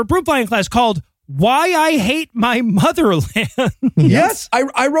essay for a broom flying class called Why I Hate My Motherland. Yes.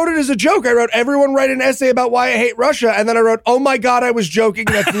 I wrote it as a joke. I wrote, everyone write an essay about why I hate Russia. And then I wrote, oh my God, I was joking.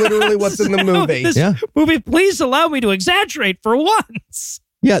 That's literally what's in the movie. This movie, please allow me to exaggerate for once.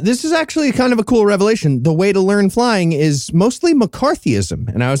 Yeah, this is actually kind of a cool revelation. The way to learn flying is mostly McCarthyism.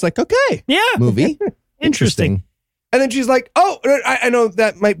 And I was like, okay. Yeah. Movie. Interesting. And then she's like, oh, I know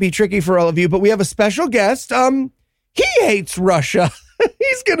that might be tricky for all of you, but we have a special guest. He hates Russia.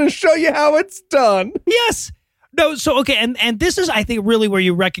 He's going to show you how it's done. Yes. No, so, okay, and this is, I think, really where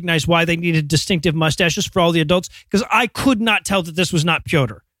you recognize why they needed distinctive mustaches for all the adults, because I could not tell that this was not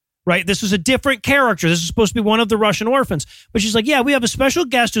Pyotr, right? This was a different character. This is supposed to be one of the Russian orphans. But she's like, yeah, we have a special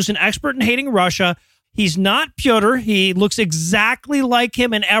guest who's an expert in hating Russia. He's not Pyotr. He looks exactly like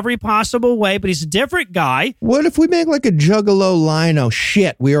him in every possible way, but he's a different guy. What if we make like a juggalo lino?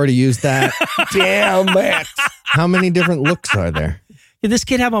 Shit, we already used that. Damn it. How many different looks are there? Did this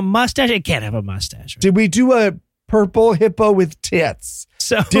kid have a mustache? It can't have a mustache. Did we do a purple hippo with tits?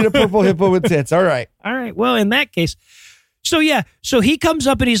 So Did a purple hippo with tits. All right. All right. Well, in that case. So, yeah. So he comes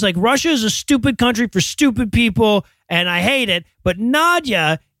up and he's like, Russia is a stupid country for stupid people, and I hate it. But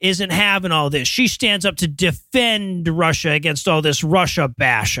Nadia isn't having all this. She stands up to defend Russia against all this Russia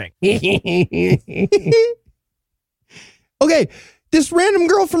bashing. Okay, this random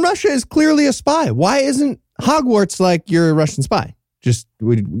girl from Russia is clearly a spy. Why isn't Hogwarts like, you're a Russian spy? Just,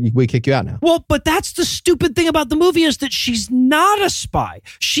 we kick you out now. Well, but that's the stupid thing about the movie is that she's not a spy.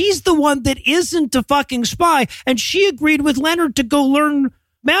 She's the one that isn't a fucking spy. And she agreed with Leonard to go learn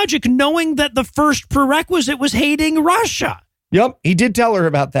magic knowing that the first prerequisite was hating Russia. Yep. He did tell her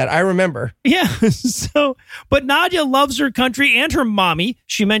about that. I remember. Yeah. So, but Nadia loves her country and her mommy.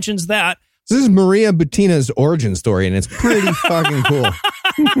 She mentions that. This is Maria Buttina's origin story, and it's pretty fucking cool.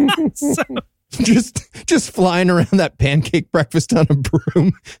 So, Just flying around that pancake breakfast on a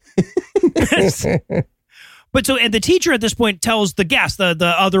broom. but so, and the teacher at this point tells the guest, the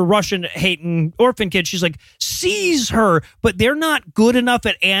other Russian hating orphan kid, she's like, seize her, but they're not good enough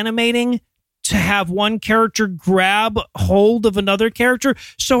at animating to have one character grab hold of another character.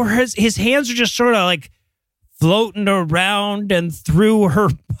 So his hands are just sort of like floating around and through her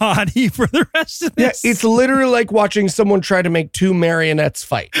body for the rest of Yeah, this. it's literally like watching someone try to make two marionettes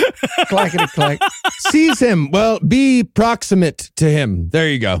fight. Clackety clack. Seize him. Well, be proximate to him. There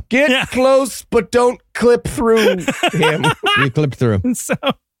you go. Get close, but don't clip through him. You clip through. So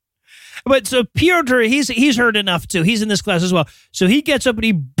Piotr, he's heard enough too. He's in this class as well. So he gets up and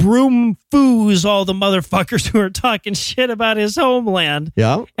he broom foos all the motherfuckers who are talking shit about his homeland.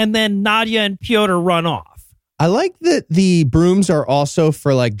 Yeah. And then Nadia and Piotr run off. I like that the brooms are also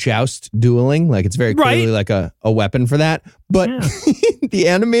for like joust dueling. Like it's very clearly like a weapon for that. But the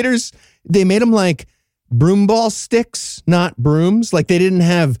animators, they made them like broom ball sticks, not brooms. Like they didn't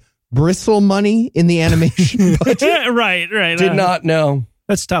have bristle money in the animation budget. Right. Did not know.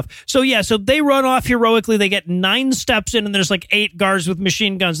 That's tough. So they run off heroically. They get 9 steps in and there's like 8 guards with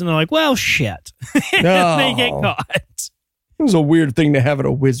machine guns and they're like, well, shit. And they get caught. It was a weird thing to have at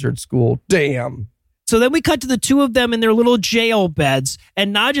a wizard school. Damn. So then we cut to the two of them in their little jail beds,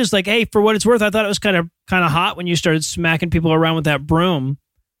 and Nadia's like, hey, for what it's worth, I thought it was kind of hot when you started smacking people around with that broom.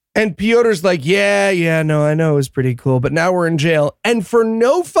 And Piotr's like, yeah, no, I know it was pretty cool, but now we're in jail. And for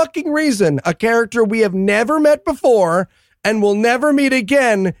no fucking reason, a character we have never met before and will never meet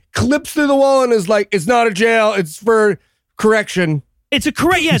again clips through the wall and is like, it's not a jail, it's for correction. It's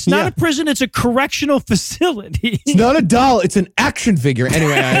it's not a prison, it's a correctional facility. It's not a doll, it's an action figure.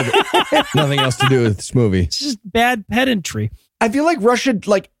 Anyway, I have nothing else to do with this movie. It's just bad pedantry. I feel like Russia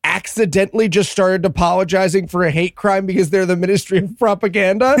accidentally just started apologizing for a hate crime because they're the Ministry of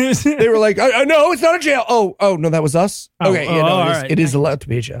Propaganda. They were like, I know it's not a jail. Oh, no, that was us. Okay, it is allowed to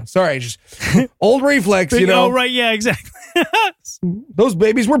be a jail. Sorry, just old reflex, you know. Oh, right, yeah, exactly. Those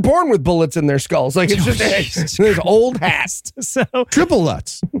babies were born with bullets in their skulls. Like it's just there's old hats. So triple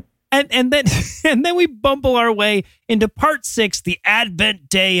nuts. And then we bumble our way into part 6, the Advent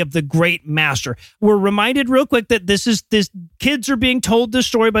Day of the Great Master. We're reminded real quick that this kids are being told this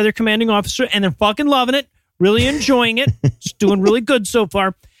story by their commanding officer, and they're fucking loving it, really enjoying it. It's doing really good so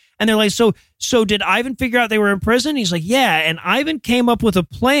far. And they're like, so did Ivan figure out they were in prison? He's like, yeah, and Ivan came up with a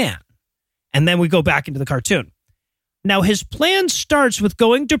plan. And then we go back into the cartoon. Now, his plan starts with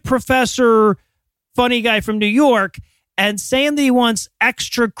going to Professor Funny Guy from New York and saying that he wants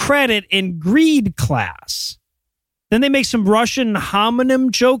extra credit in greed class. Then they make some Russian homonym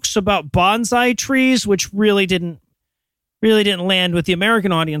jokes about bonsai trees, which really didn't land with the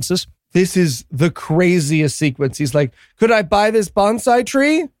American audiences. This is the craziest sequence. He's like, could I buy this bonsai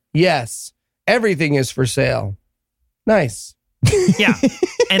tree? Yes. Everything is for sale. Nice. Yeah.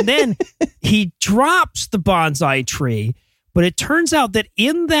 And then he drops the bonsai tree, but it turns out that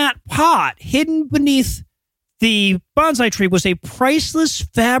in that pot, hidden beneath the bonsai tree, was a priceless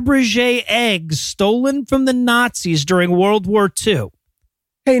Fabergé egg stolen from the Nazis during World War II.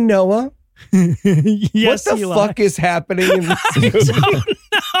 Hey, Noah. Yes, what the Eli. fuck is happening in this movie? I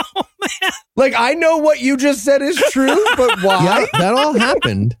don't know, man. Like, I know what you just said is true, but why? Yeah, that all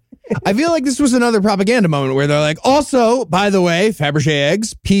happened. I feel like this was another propaganda moment where they're like, also, by the way, Fabergé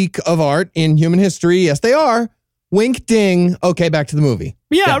eggs, peak of art in human history. Yes, they are. Wink, ding. Okay, back to the movie.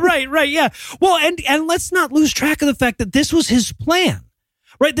 Yeah, right, yeah. Well, and let's not lose track of the fact that this was his plan.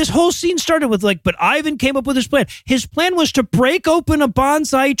 Right? This whole scene started with but Ivan came up with his plan. His plan was to break open a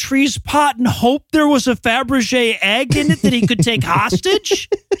bonsai tree's pot and hope there was a Fabergé egg in it that he could take hostage.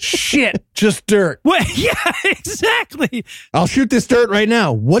 Shit, just dirt. Well, yeah, exactly. I'll shoot this dirt right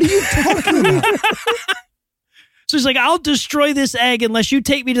now. What are you talking about? So he's like, I'll destroy this egg unless you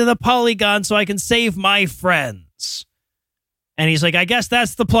take me to the polygon so I can save my friends. And he's like, I guess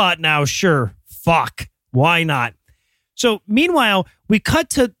that's the plot now. Sure. Fuck. Why not? So meanwhile, we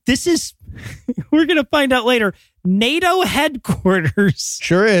cut to, we're going to find out later, NATO headquarters.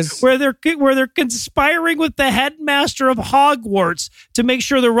 Sure is. Where they're conspiring with the headmaster of Hogwarts to make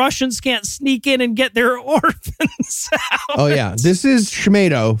sure the Russians can't sneak in and get their orphans out. Oh, yeah. This is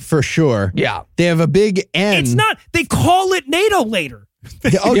Shmedo for sure. Yeah. They have a big N. It's not. They call it NATO later.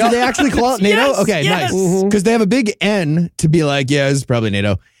 Oh, do they actually call it NATO? Yes, Okay, yes. nice. Because they have a big N to be like, yeah, it's probably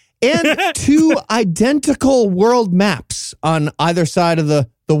NATO. And 2 identical world maps on either side of the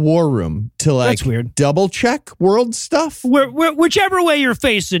war room to That's weird. Double check world stuff. Whichever way you're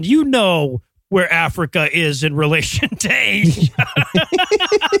facing, you know where Africa is in relation to Asia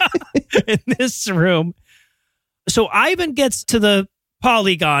in this room. So Ivan gets to the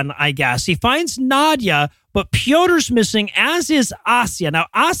polygon, I guess. He finds Nadia, but Piotr's missing, as is Asya. Now,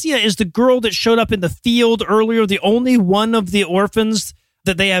 Asya is the girl that showed up in the field earlier, the only one of the orphans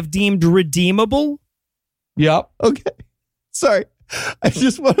that they have deemed redeemable. Yep. Okay. Sorry. I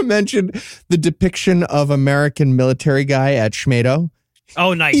just want to mention the depiction of American military guy at Shmedo.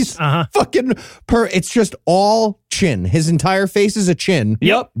 Oh, nice. He's fucking it's just all chin. His entire face is a chin.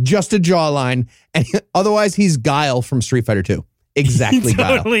 Yep. Just a jawline. And otherwise, he's Guile from Street Fighter 2. Exactly, He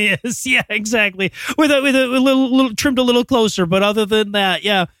Guile. totally is. Yeah, exactly. With a little trimmed a little closer, but other than that,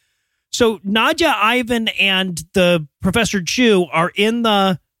 yeah. So Nadia, Ivan, and the Professor Jew are in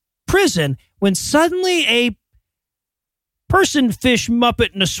the prison when suddenly a person fish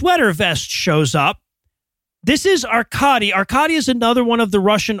Muppet in a sweater vest shows up. This is Arkady. Arkady is another one of the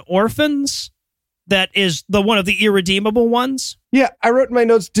Russian orphans that is the one of the irredeemable ones. Yeah, I wrote in my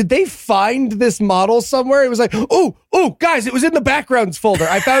notes, did they find this model somewhere? It was like, oh, guys, it was in the backgrounds folder.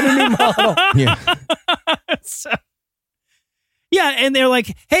 I found a new model. Yeah. Yeah, and they're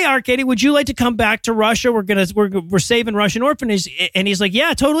like, "Hey, Arkady, would you like to come back to Russia? We're saving Russian orphans." And he's like,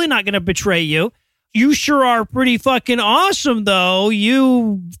 "Yeah, totally not going to betray you. You sure are pretty fucking awesome, though.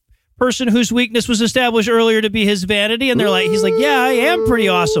 You person whose weakness was established earlier to be his vanity." And he's like, "Yeah, I am pretty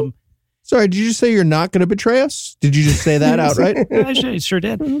awesome." Sorry, did you just say you're not going to betray us? Did you just say that outright? I sure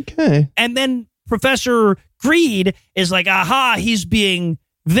did. Okay. And then Professor Greed is like, "Aha, he's being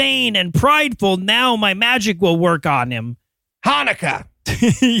vain and prideful. Now my magic will work on him." Hanukkah.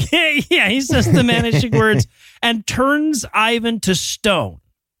 yeah, he says the managing words and turns Ivan to stone.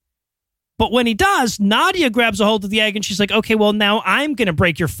 But when he does, Nadia grabs a hold of the egg and she's like, "Okay, well, now I'm going to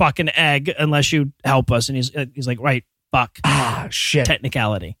break your fucking egg unless you help us." And he's like, "Right, fuck." Ah, shit.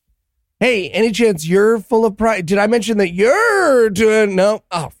 Technicality. Hey, any chance you're full of pride? Did I mention that you're doing? No.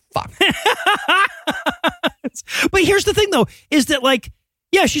 Oh, fuck. But here's the thing, though, is that, like,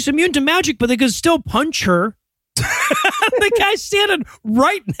 yeah, she's immune to magic, but they could still punch her. The guy's standing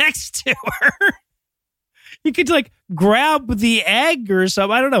right next to her. You could, like, grab the egg or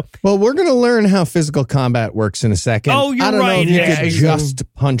something. I don't know. Well, we're going to learn how physical combat works in a second. Oh, you're I don't know right. if you Yeah, could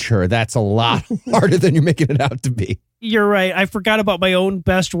just punch her. That's a lot harder than you're making it out to be. You're right. I forgot about my own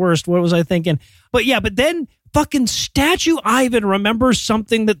best worst. What was I thinking? But yeah, but then fucking Statue Ivan remembers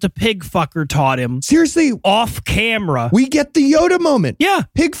something that the pig fucker taught him Seriously, off camera. we get the Yoda moment. Yeah.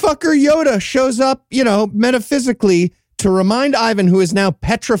 Pig fucker Yoda shows up, metaphysically to remind Ivan, who is now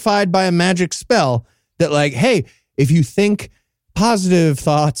petrified by a magic spell, that like, hey, if you think positive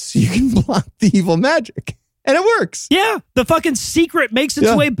thoughts, you can block the evil magic. And it works. Yeah. The fucking secret makes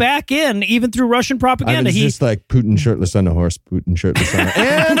its way back in, even through Russian propaganda. Ivan's just like Putin shirtless on a horse, Putin shirtless on a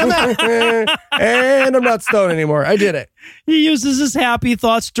And I'm not, and I'm not stoned anymore. I did it. He uses his happy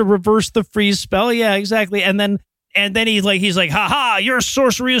thoughts to reverse the freeze spell. Yeah, exactly. And then he's like, "Ha, your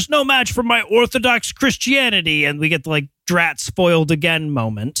sorcery is no match for my Orthodox Christianity." And we get the like Dratz foiled again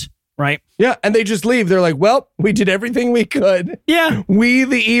moment, right? Yeah, and they just leave. They're like, well, we did everything we could. Yeah. We,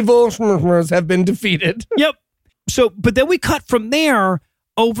 the evil, have been defeated. Yep. So, but then we cut from there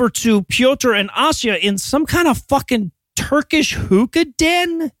over to Pyotr and Asya in some kind of fucking Turkish hookah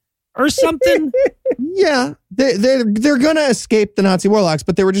den or something. Yeah, they're gonna escape the Nazi warlocks,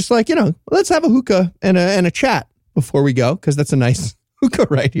 but they were just like, let's have a hookah and a chat before we go, because that's a nice hookah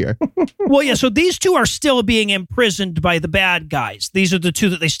right here. Well, yeah, so these two are still being imprisoned by the bad guys. These are the two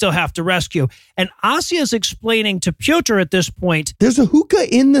that they still have to rescue. And Asya is explaining to Pyotr at this point. There's a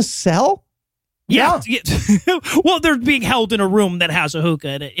hookah in the cell? Yeah. Well, they're being held in a room that has a hookah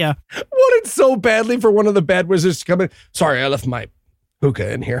in it, yeah. Wanted so badly for one of the bad wizards to come in. Sorry, I left my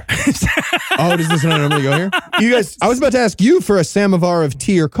hookah in here. Oh, does this not normally go here? You guys, I was about to ask you for a samovar of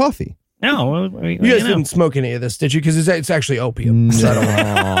tea or coffee. No. you guys didn't smoke any of this, did you? Because it's actually opium. So I don't want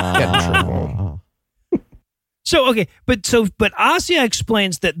to get in trouble. So, okay, but Asya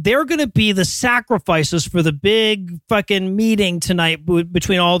explains that they're going to be the sacrifices for the big fucking meeting tonight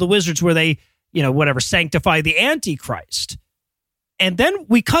between all the wizards where they, sanctify the Antichrist. And then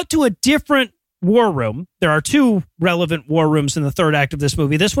we cut to a different war room. There are two relevant war rooms in the third act of this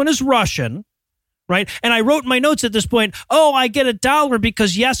movie. This one is Russian, right? And I wrote in my notes at this point, I get $1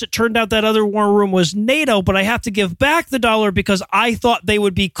 because, yes, it turned out that other war room was NATO, but I have to give back the $1 because I thought they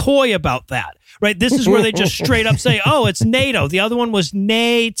would be coy about that, right? This is where they just straight up say, it's NATO. The other one was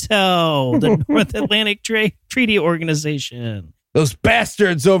NATO, the North Atlantic Treaty Organization. Those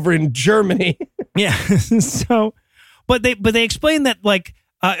bastards over in Germany. Yeah. So, but they explain that like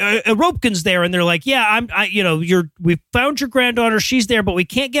Ropkin's there, and they're like, yeah, we found your granddaughter. She's there, but we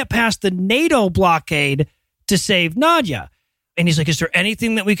can't get past the NATO blockade to save Nadia. And he's like, is there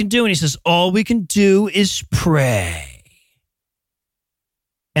anything that we can do? And he says, all we can do is pray.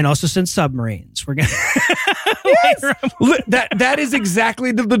 And also send submarines. We're gonna. Yes. That is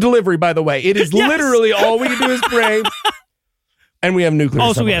exactly the delivery. By the way, it is literally all we can do is pray. And we have nuclear.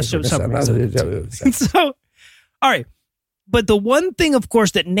 Also, we have submarines. So, all right. But the one thing, of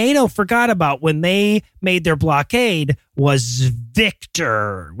course, that NATO forgot about when they made their blockade was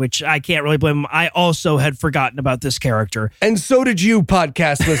Victor, which I can't really blame him. I also had forgotten about this character. And so did you,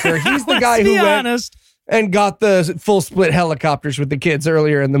 podcast listener. He's the guy who went and got the full split helicopters with the kids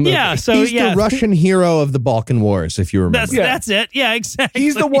earlier in the movie. Yeah, so He's the Russian hero of the Balkan Wars, if you remember. That's it. Yeah, exactly.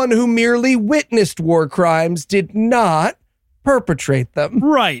 He's the one who merely witnessed war crimes, did not perpetrate them.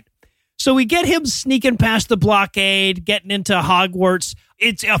 Right. So we get him sneaking past the blockade, getting into Hogwarts.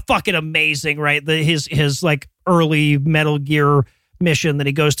 It's fucking amazing, right? His like early Metal Gear mission that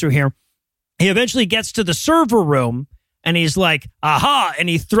he goes through here. He eventually gets to the server room and he's like, aha, and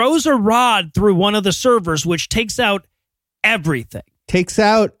he throws a rod through one of the servers, which takes out everything. Takes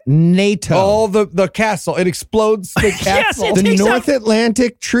out NATO. All the castle. It explodes the castle. Yes, the North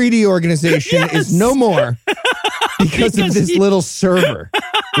Atlantic Treaty Organization is no more because of this little server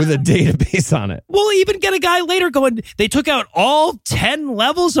with a database on it. We'll even get a guy later going, they took out all 10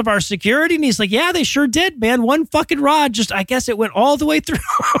 levels of our security. And he's like, yeah, they sure did, man. One fucking rod. I guess it went all the way through.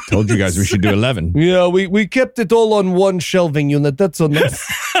 Told you guys we should do 11. Yeah, we kept it all on one shelving unit. That's enough.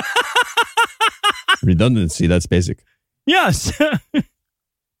 Redundancy, that's basic. Yes.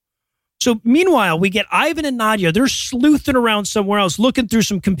 So meanwhile, we get Ivan and Nadia. They're sleuthing around somewhere else, looking through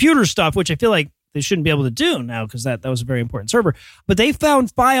some computer stuff, which I feel like they shouldn't be able to do now because that was a very important server. But they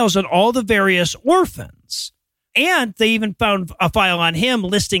found files on all the various orphans. And they even found a file on him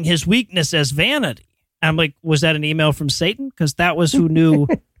listing his weakness as vanity. I'm like, was that an email from Satan? Because that was who knew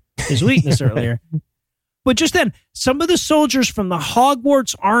his weakness earlier. But just then, some of the soldiers from the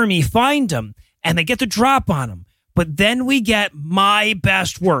Hogwarts army find him and they get the drop on him. But then we get my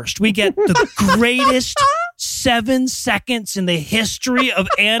best worst. We get the greatest 7 seconds in the history of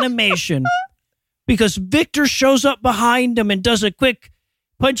animation because Victor shows up behind him and does a quick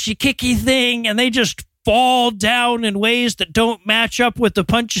punchy kicky thing and they just fall down in ways that don't match up with the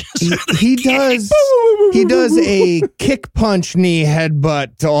punches. He does a kick punch knee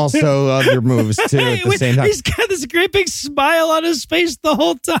headbutt to also other moves too at the same time. He's got this great big smile on his face the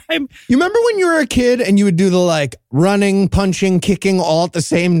whole time. You remember when you were a kid and you would do the like running, punching, kicking all at the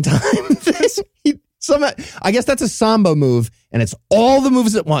same time? I guess that's a Samba move, and it's all the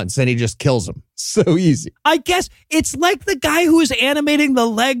moves at once, and he just kills them. So easy. I guess it's like the guy who was animating the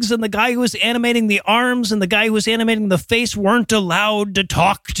legs and the guy who was animating the arms and the guy who was animating the face weren't allowed to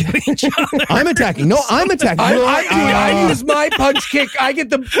talk to each other. I'm attacking. No, I'm attacking. I use my punch kick. I get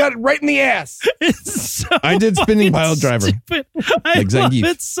the cut right in the ass. I did spinning pile driver. I love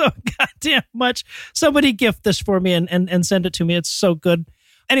it so goddamn much. Somebody gift this for me and send it to me. It's so good.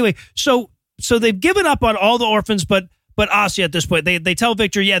 Anyway, so they've given up on all the orphans, but Asya at this point, they tell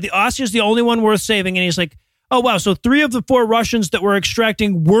Victor, yeah, the Asya's the only one worth saving. And he's like, oh, wow. So 3 of the 4 Russians that we're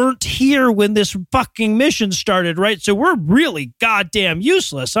extracting weren't here when this fucking mission started, right? So we're really goddamn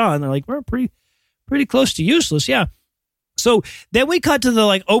useless, huh? And they're like, we're pretty close to useless. Yeah. So then we cut to the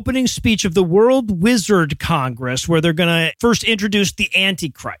like opening speech of the World Wizard Congress where they're going to first introduce the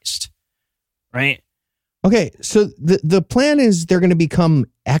Antichrist, right? Okay. So the plan is they're going to become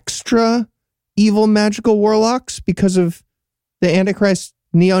extra evil magical warlocks because of the Antichrist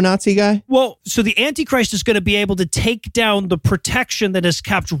neo-Nazi guy? Well, so the Antichrist is going to be able to take down the protection that has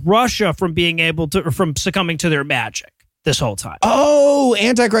kept Russia from from succumbing to their magic this whole time. Oh,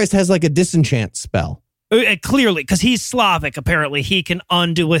 Antichrist has like a disenchant spell. Clearly, because he's Slavic, apparently he can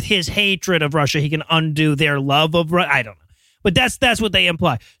undo, with his hatred of Russia, he can undo their love of Russia. I don't know. But that's what they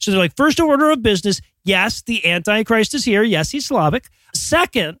imply. So they're like, first order of business, yes, the Antichrist is here. Yes, he's Slavic.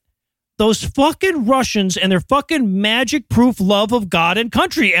 Second, those fucking Russians and their fucking magic-proof love of God and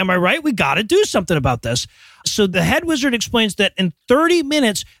country. Am I right? We got to do something about this. So the head wizard explains that in 30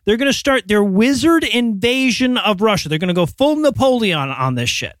 minutes, they're going to start their wizard invasion of Russia. They're going to go full Napoleon on this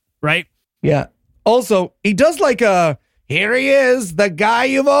shit, right? Yeah. Also, he does like a, here he is, the guy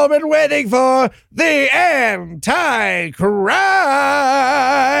you've all been waiting for, the Antichrist.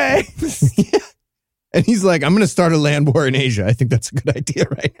 And he's like, I'm going to start a land war in Asia. I think that's a good idea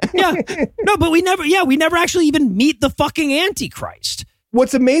right now. Yeah. No, but we never actually even meet the fucking Antichrist.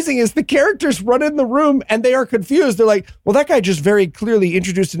 What's amazing is the characters run in the room and they are confused. They're like, well, that guy just very clearly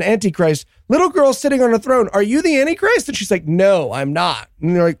introduced an Antichrist. Little girl sitting on a throne. Are you the Antichrist? And she's like, no, I'm not.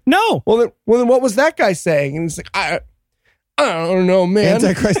 And they're like, no. Well, then what was that guy saying? And it's like, I don't know, man.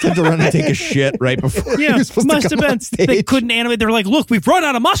 Antichrist had to run and take a shit right before he was supposed to come on stage. They couldn't animate. They're like, look, we've run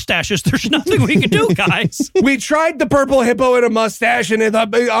out of mustaches. There's nothing we can do, guys. We tried the purple hippo and a mustache, and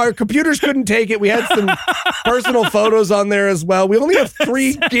our computers couldn't take it. We had some personal photos on there as well. We only have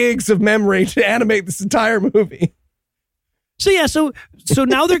 3 gigs of memory to animate this entire movie. So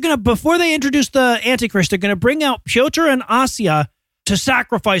now they're gonna, before they introduce the Antichrist, they're gonna bring out Pyotr and Asya to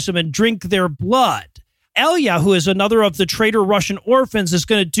sacrifice him and drink their blood. Elya, who is another of the traitor Russian orphans, is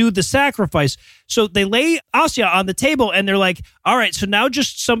going to do the sacrifice. So they lay Asya on the table and they're like, all right, so now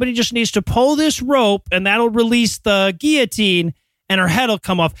somebody just needs to pull this rope and that'll release the guillotine and her head will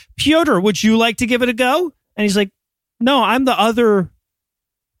come off. Pyotr, would you like to give it a go? And he's like, no, I'm the other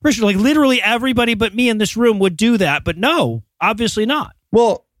Christian. Like literally everybody but me in this room would do that, but no, obviously not.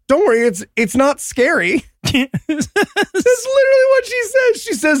 Well, don't worry, it's not scary. That's literally what she says.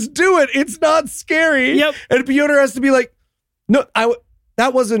 She says, do it. It's not scary. Yep. And Pyotr has to be like, no,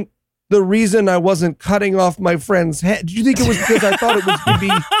 that wasn't the reason I wasn't cutting off my friend's head. Did you think it was because I thought it was going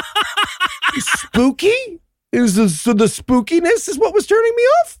to be spooky? So the spookiness is what was turning me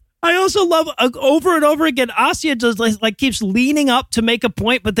off? I also love over and over again, Asya does like keeps leaning up to make a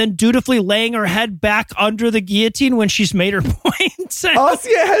point, but then dutifully laying her head back under the guillotine when she's made her point.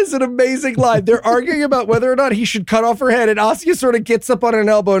 Asya has an amazing line. They're arguing about whether or not he should cut off her head, and Asya sort of gets up on an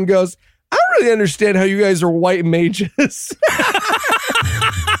elbow and goes, I don't really understand how you guys are white mages.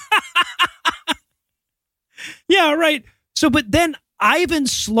 Yeah, right. So, but then Ivan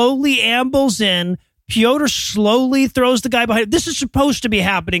slowly ambles in. Pyotr slowly throws the guy behind. This is supposed to be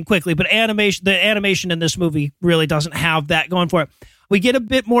happening quickly, but the animation in this movie really doesn't have that going for it. We get a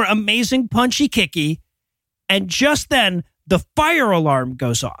bit more amazing punchy kicky, and just then the fire alarm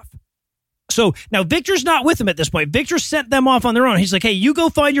goes off. So now Victor's not with him at this point. Victor sent them off on their own. He's like, hey, you go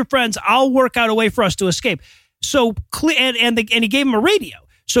find your friends. I'll work out a way for us to escape. So, and he gave him a radio.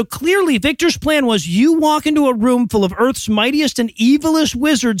 So clearly Victor's plan was you walk into a room full of Earth's mightiest and evilest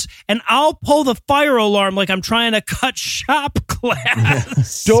wizards and I'll pull the fire alarm like I'm trying to cut shop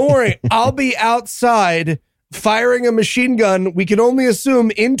glass. Don't worry. I'll be outside firing a machine gun. We can only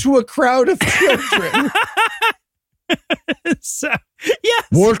assume into a crowd of children. So, yes.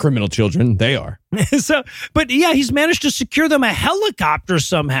 War criminal children, they are. But he's managed to secure them a helicopter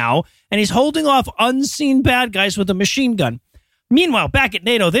somehow and he's holding off unseen bad guys with a machine gun. Meanwhile, back at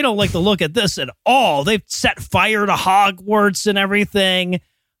NATO, they don't like the look at this at all. They've set fire to Hogwarts and everything.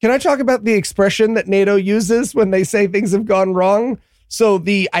 Can I talk about the expression that NATO uses when they say things have gone wrong? So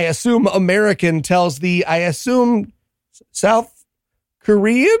the, I assume, American tells the, I assume, South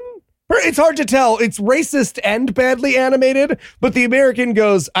Korean? It's hard to tell. It's racist and badly animated, but the American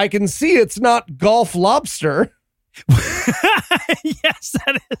goes, I can see it's not golf lobster. Yes,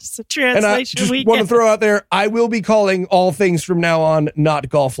 that is the translation. And I just want to throw out there, I will be calling all things from now on not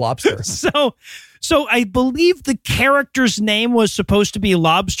golf lobster. So I believe the character's name was supposed to be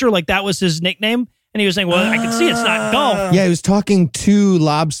Lobster, like that was his nickname. And he was saying, well, I can see it's not golf. Yeah, he was talking to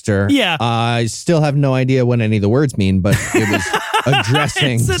Lobster. Yeah. I still have no idea what any of the words mean, but it was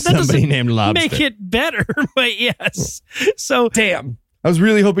addressing somebody named Lobster. Make it better, but yes. So damn. I was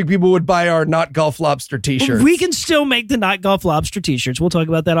really hoping people would buy our Not Golf Lobster t-shirts. We can still make the Not Golf Lobster t-shirts. We'll talk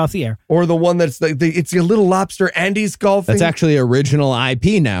about that off the air. Or the one that's it's a little lobster and he's golfing. That's actually original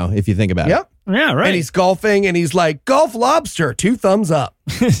IP now, if you think about it. Yeah, right. And he's golfing and he's like, golf lobster, 2 thumbs up.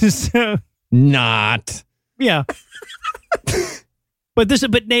 So, not. Yeah.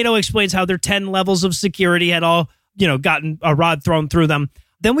 But NATO explains how their 10 levels of security had all, gotten a rod thrown through them.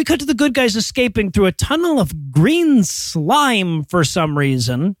 Then we cut to the good guys escaping through a tunnel of green slime for some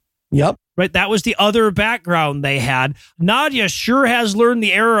reason. Yep. Right? That was the other background they had. Nadia sure has learned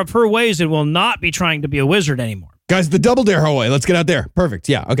the error of her ways and will not be trying to be a wizard anymore. Guys, the double dare hallway. Let's get out there. Perfect.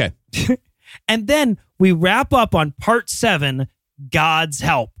 Yeah, okay. And then we wrap up on part 7, God's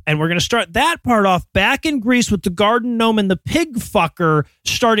Help. And we're going to start that part off back in Greece with the garden gnome and the pig fucker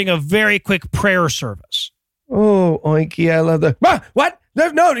starting a very quick prayer service. Oh, oinky, I love the... What?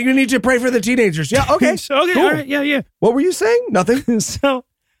 No, you need to pray for the teenagers. Yeah, okay. Okay, cool. all right, yeah. What were you saying? Nothing?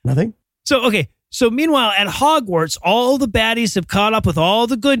 Nothing? So meanwhile, at Hogwarts, all the baddies have caught up with all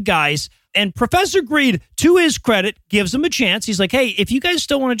the good guys, and Professor Greed, to his credit, gives them a chance. He's like, hey, if you guys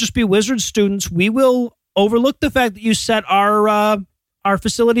still want to just be wizard students, we will overlook the fact that you set our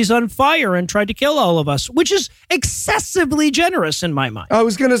facilities on fire and tried to kill all of us, which is excessively generous in my mind. I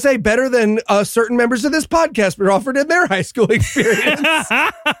was going to say better than certain members of this podcast were offered in their high school experience.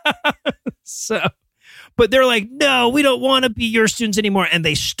 But they're like, no, we don't want to be your students anymore. And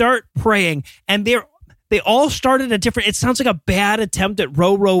they start praying and they all started a different, it sounds like a bad attempt at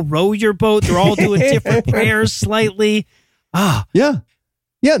row your boat. They're all doing different prayers slightly. Yeah.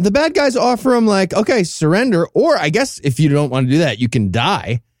 Yeah, the bad guys offer him like, okay, surrender. Or I guess if you don't want to do that, you can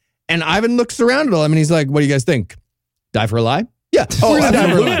die. And Ivan looks around at him and he's like, what do you guys think? Die for a lie? Yeah. Oh,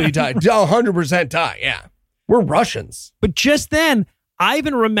 absolutely die. 100% die, yeah. We're Russians. But just then,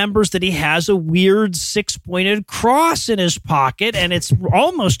 Ivan remembers that he has a weird 6-pointed cross in his pocket, and it's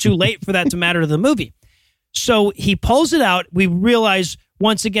almost too late for that to matter to the movie. So he pulls it out. We realize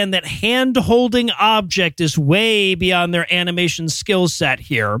once again that hand-holding object is way beyond their animation skill set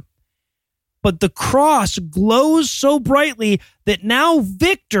here. But the cross glows so brightly that now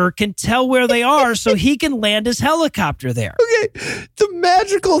Victor can tell where they are so he can land his helicopter there. Okay, the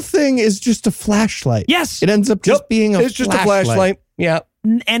magical thing is just a flashlight. Yes. It ends up just being It's just a flashlight. Yeah.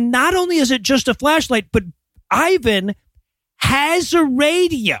 And not only is it just a flashlight, but Ivan has a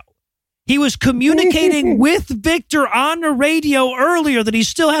radio. He was communicating with Victor on a radio earlier that he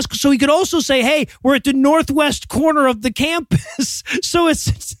still has. So he could also say, hey, we're at the northwest corner of the campus. So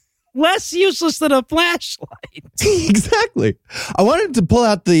it's less useless than a flashlight. Exactly. I wanted to pull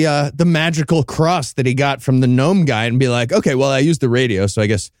out the magical cross that he got from the gnome guy and be like, okay, well, I used the radio, so I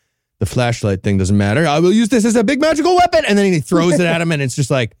guess the flashlight thing doesn't matter. I will use this as a big magical weapon. And then he throws it at him, and it's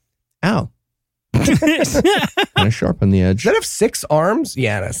just like, ow. Kind of sharp on the edge. Does that have 6 arms?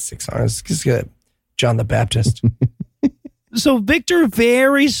 Yeah, that's 6 arms. It's good. John the Baptist. So Victor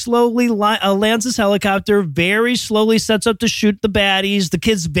very slowly lands his helicopter, very slowly sets up to shoot the baddies. The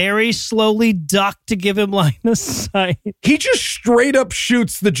kids very slowly duck to give him line of sight. He just straight up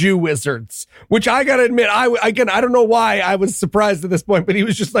shoots the Jew wizards, which I got to admit, I don't know why I was surprised at this point, but he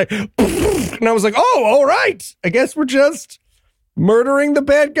was just like, and I was like, oh, all right. I guess we're just murdering the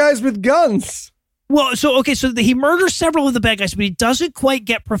bad guys with guns. Well, so he murders several of the bad guys, but he doesn't quite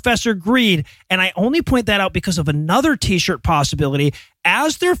get Professor Greed. And I only point that out because of another t-shirt possibility.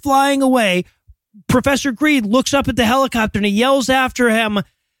 As they're flying away, Professor Greed looks up at the helicopter and he yells after him,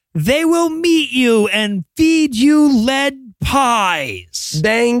 they will meet you and feed you lead pies.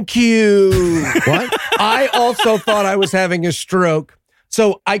 Thank you. What? I also thought I was having a stroke.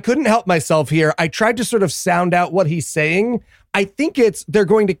 So I couldn't help myself here. I tried to sort of sound out what he's saying. I think it's they're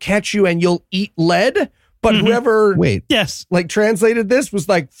going to catch you and you'll eat lead. But whoever translated this was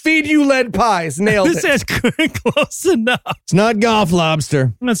like, feed you lead pies. Nailed it. This is close enough. It's not golf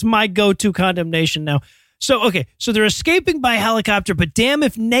lobster. That's my go-to condemnation now. So they're escaping by helicopter, but damn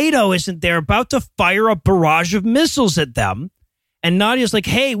if NATO isn't there about to fire a barrage of missiles at them. And Nadia's like,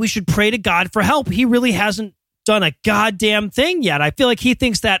 hey, we should pray to God for help. He really hasn't done a goddamn thing yet. I feel like he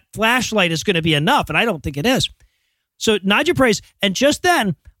thinks that flashlight is going to be enough, and I don't think it is. So Nadia prays, and just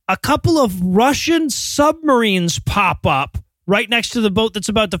then, a couple of Russian submarines pop up right next to the boat that's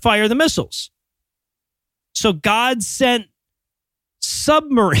about to fire the missiles. So God sent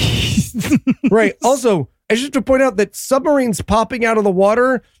submarines. Right. Also, I just have to point out that submarines popping out of the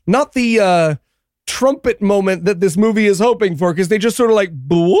water, not the trumpet moment that this movie is hoping for, because they just sort of like,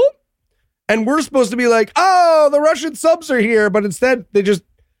 boop, and we're supposed to be like, oh, the Russian subs are here, but instead they just,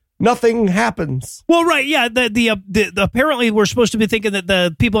 nothing happens. Well, right, yeah. The apparently we're supposed to be thinking that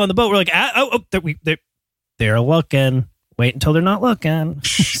the people on the boat were like, they're looking. Wait until they're not looking.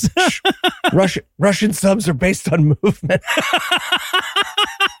 Russian subs are based on movement.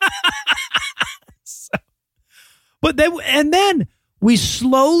 But then we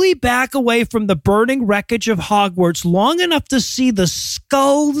slowly back away from the burning wreckage of Hogwarts long enough to see the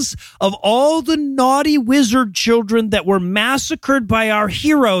skulls of all the naughty wizard children that were massacred by our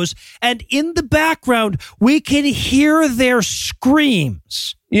heroes. And in the background, we can hear their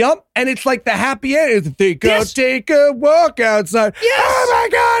screams. Yep. And it's like the happy end. Take a walk outside. Yes. Oh my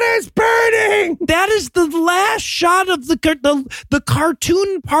God, it's burning. That is the last shot of the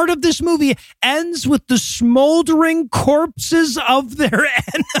cartoon part of this movie ends with the smoldering corpses of their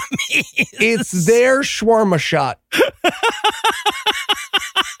enemies. It's their shawarma shot.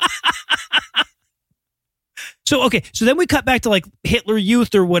 So then we cut back to like Hitler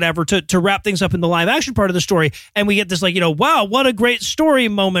Youth or whatever to wrap things up in the live action part of the story. And we get this like, wow, what a great story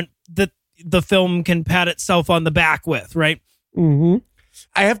moment that the film can pat itself on the back with, right? Mm-hmm.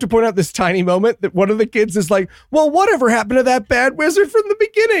 I have to point out this tiny moment that one of the kids is like, well, whatever happened to that bad wizard from the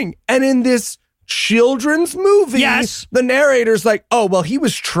beginning? And in this children's movie, the narrator's like, oh, well, he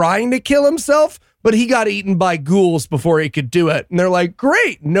was trying to kill himself, but he got eaten by ghouls before he could do it. And they're like,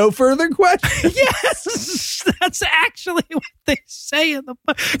 great, no further questions. Yes, that's actually what they say in the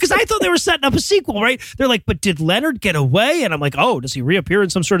book. Because I thought they were setting up a sequel, right? They're like, but did Leonard get away? And I'm like, oh, does he reappear in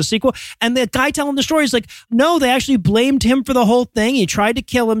some sort of sequel? And the guy telling the story is like, no, they actually blamed him for the whole thing. He tried to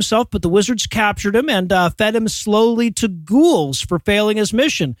kill himself, but the wizards captured him and fed him slowly to ghouls for failing his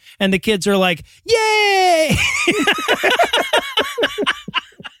mission. And the kids are like, yay!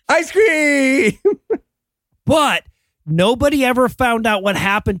 Ice cream! But nobody ever found out what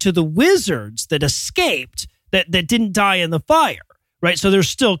happened to the wizards that escaped, that didn't die in the fire, right? So there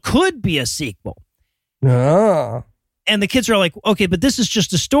still could be a sequel. Ah. And the kids are like, okay, but this is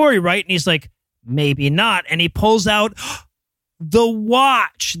just a story, right? And he's like, maybe not. And he pulls out the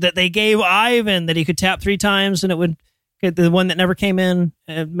watch that they gave Ivan that he could tap 3 times and it would, the one that never came in,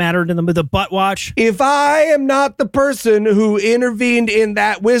 mattered in the butt watch. If I am not the person who intervened in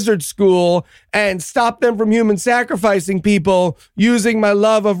that wizard school and stopped them from human sacrificing people using my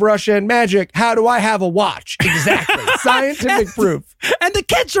love of Russia and magic, how do I have a watch? Exactly. Scientific proof. And the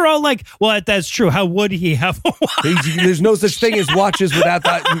kids are all like, well, that's true. How would he have a watch? There's no such thing as watches without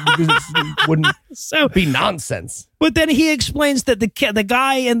that. It wouldn't be nonsense. But then he explains that the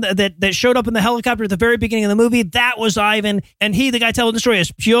guy that showed up in the helicopter at the very beginning of the movie, that was Ivan. And the guy telling the story,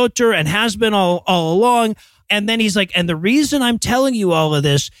 is Pyotr and has been all along. And then he's like, and the reason I'm telling you all of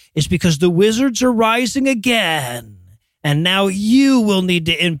this is because the wizards are rising again. And now you will need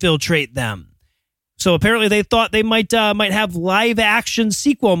to infiltrate them. So apparently they thought they might have live action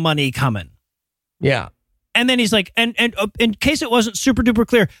sequel money coming. Yeah. And then he's like, and in case it wasn't super duper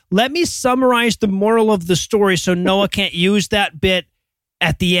clear, let me summarize the moral of the story so Noah can't use that bit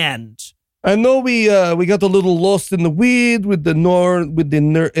at the end. I know we got a little lost in the weed with the nun with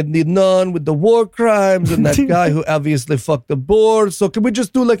the war crimes and that guy who obviously fucked the board. So can we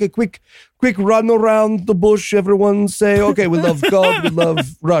just do like a quick run around the bush? Everyone say, okay, we love God, we love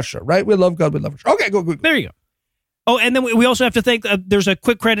Russia, right? We love God, we love Russia. Okay, go. There you go. Oh, and then we also have to thank, there's a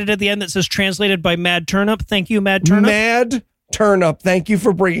quick credit at the end that says translated by Mad Turnip. Thank you, Mad Turnip. Mad Turnip, thank you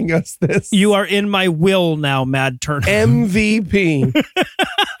for bringing us this. You are in my will now, Mad Turnip. MVP.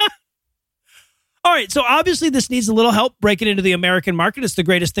 All right, so obviously this needs a little help breaking into the American market. It's the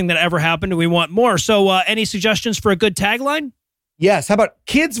greatest thing that ever happened, and we want more. So any suggestions for a good tagline? Yes, how about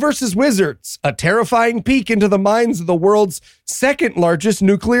Kids versus Wizards, a terrifying peek into the minds of the world's second largest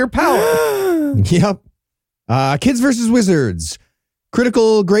nuclear power. Yep. Kids versus Wizards,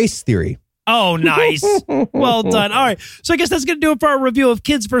 critical grace theory. Oh, nice. Well done. All right. So I guess that's going to do it for our review of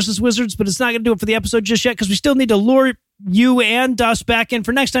Kids versus Wizards, but it's not going to do it for the episode just yet because we still need to lure you and us back in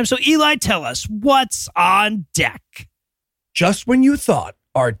for next time. So Eli, tell us what's on deck. Just when you thought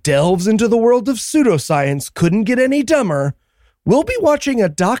our delves into the world of pseudoscience couldn't get any dumber, we'll be watching a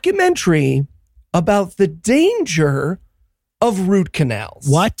documentary about the danger of root canals.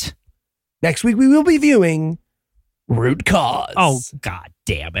 What? Next week, we will be viewing Root Cause. Oh, God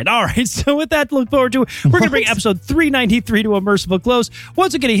damn it. All right. So with that, look forward to it. We're going to bring episode 393 to a merciful close.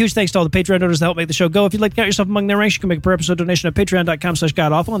 Once again, a huge thanks to all the Patreon donors that help make the show go. If you'd like to count yourself among their ranks, you can make a per episode donation at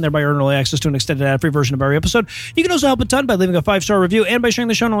patreon.com/godawful and thereby earn early access to an extended ad-free version of every episode. You can also help a ton by leaving a 5-star review and by sharing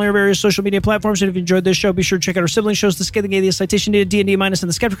the show on all your various social media platforms. And if you enjoyed this show, be sure to check out our sibling shows, The Scathing Atheist, Citation Needed, D&D Minus, and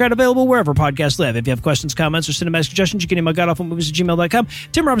The Skeptic Crowd, available wherever podcasts live. If you have questions, comments, or cinematic suggestions, you can email godawfulmovies@gmail.com.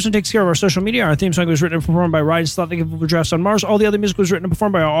 Tim Robinson takes care of our social media. Our theme song was written and performed by Ryan Slotnick of Drafts on Mars. All the other music was written and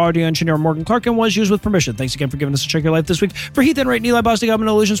performed by our audio engineer Morgan Clark and was used with permission. Thanks again for giving us a check of your life this week. For Heath Enright and Eli Bostic, I'm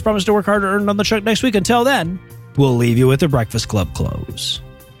No Illusions. Promise to work hard to earn another check next week. Until then, we'll leave you with the Breakfast Club close.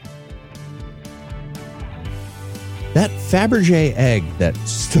 That Fabergé egg that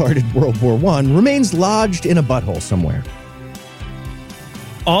started World War I remains lodged in a butthole somewhere.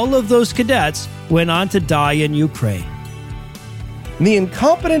 All of those cadets went on to die in Ukraine. The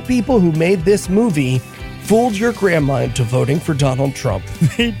incompetent people who made this movie fooled your grandma into voting for Donald Trump.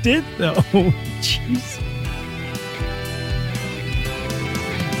 They did, though. Jeez.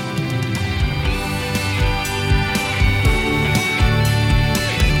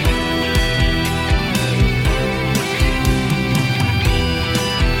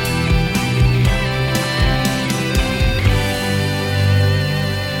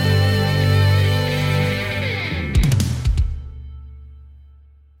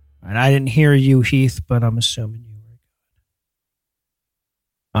 And I didn't hear you, Heath, but I'm assuming you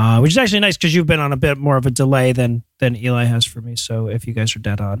were. Which is actually nice because you've been on a bit more of a delay than Eli has for me. So if you guys are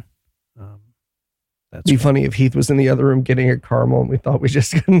dead on, that's It'd be funny if Heath was in the other room getting a caramel and we thought we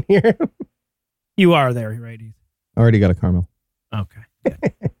just couldn't hear him. You are there, right, Heath? Already got a caramel. Okay.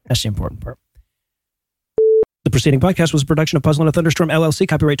 Good. That's the important part. The preceding podcast was a production of Puzzle and a Thunderstorm, LLC,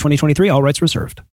 copyright 2023, all rights reserved.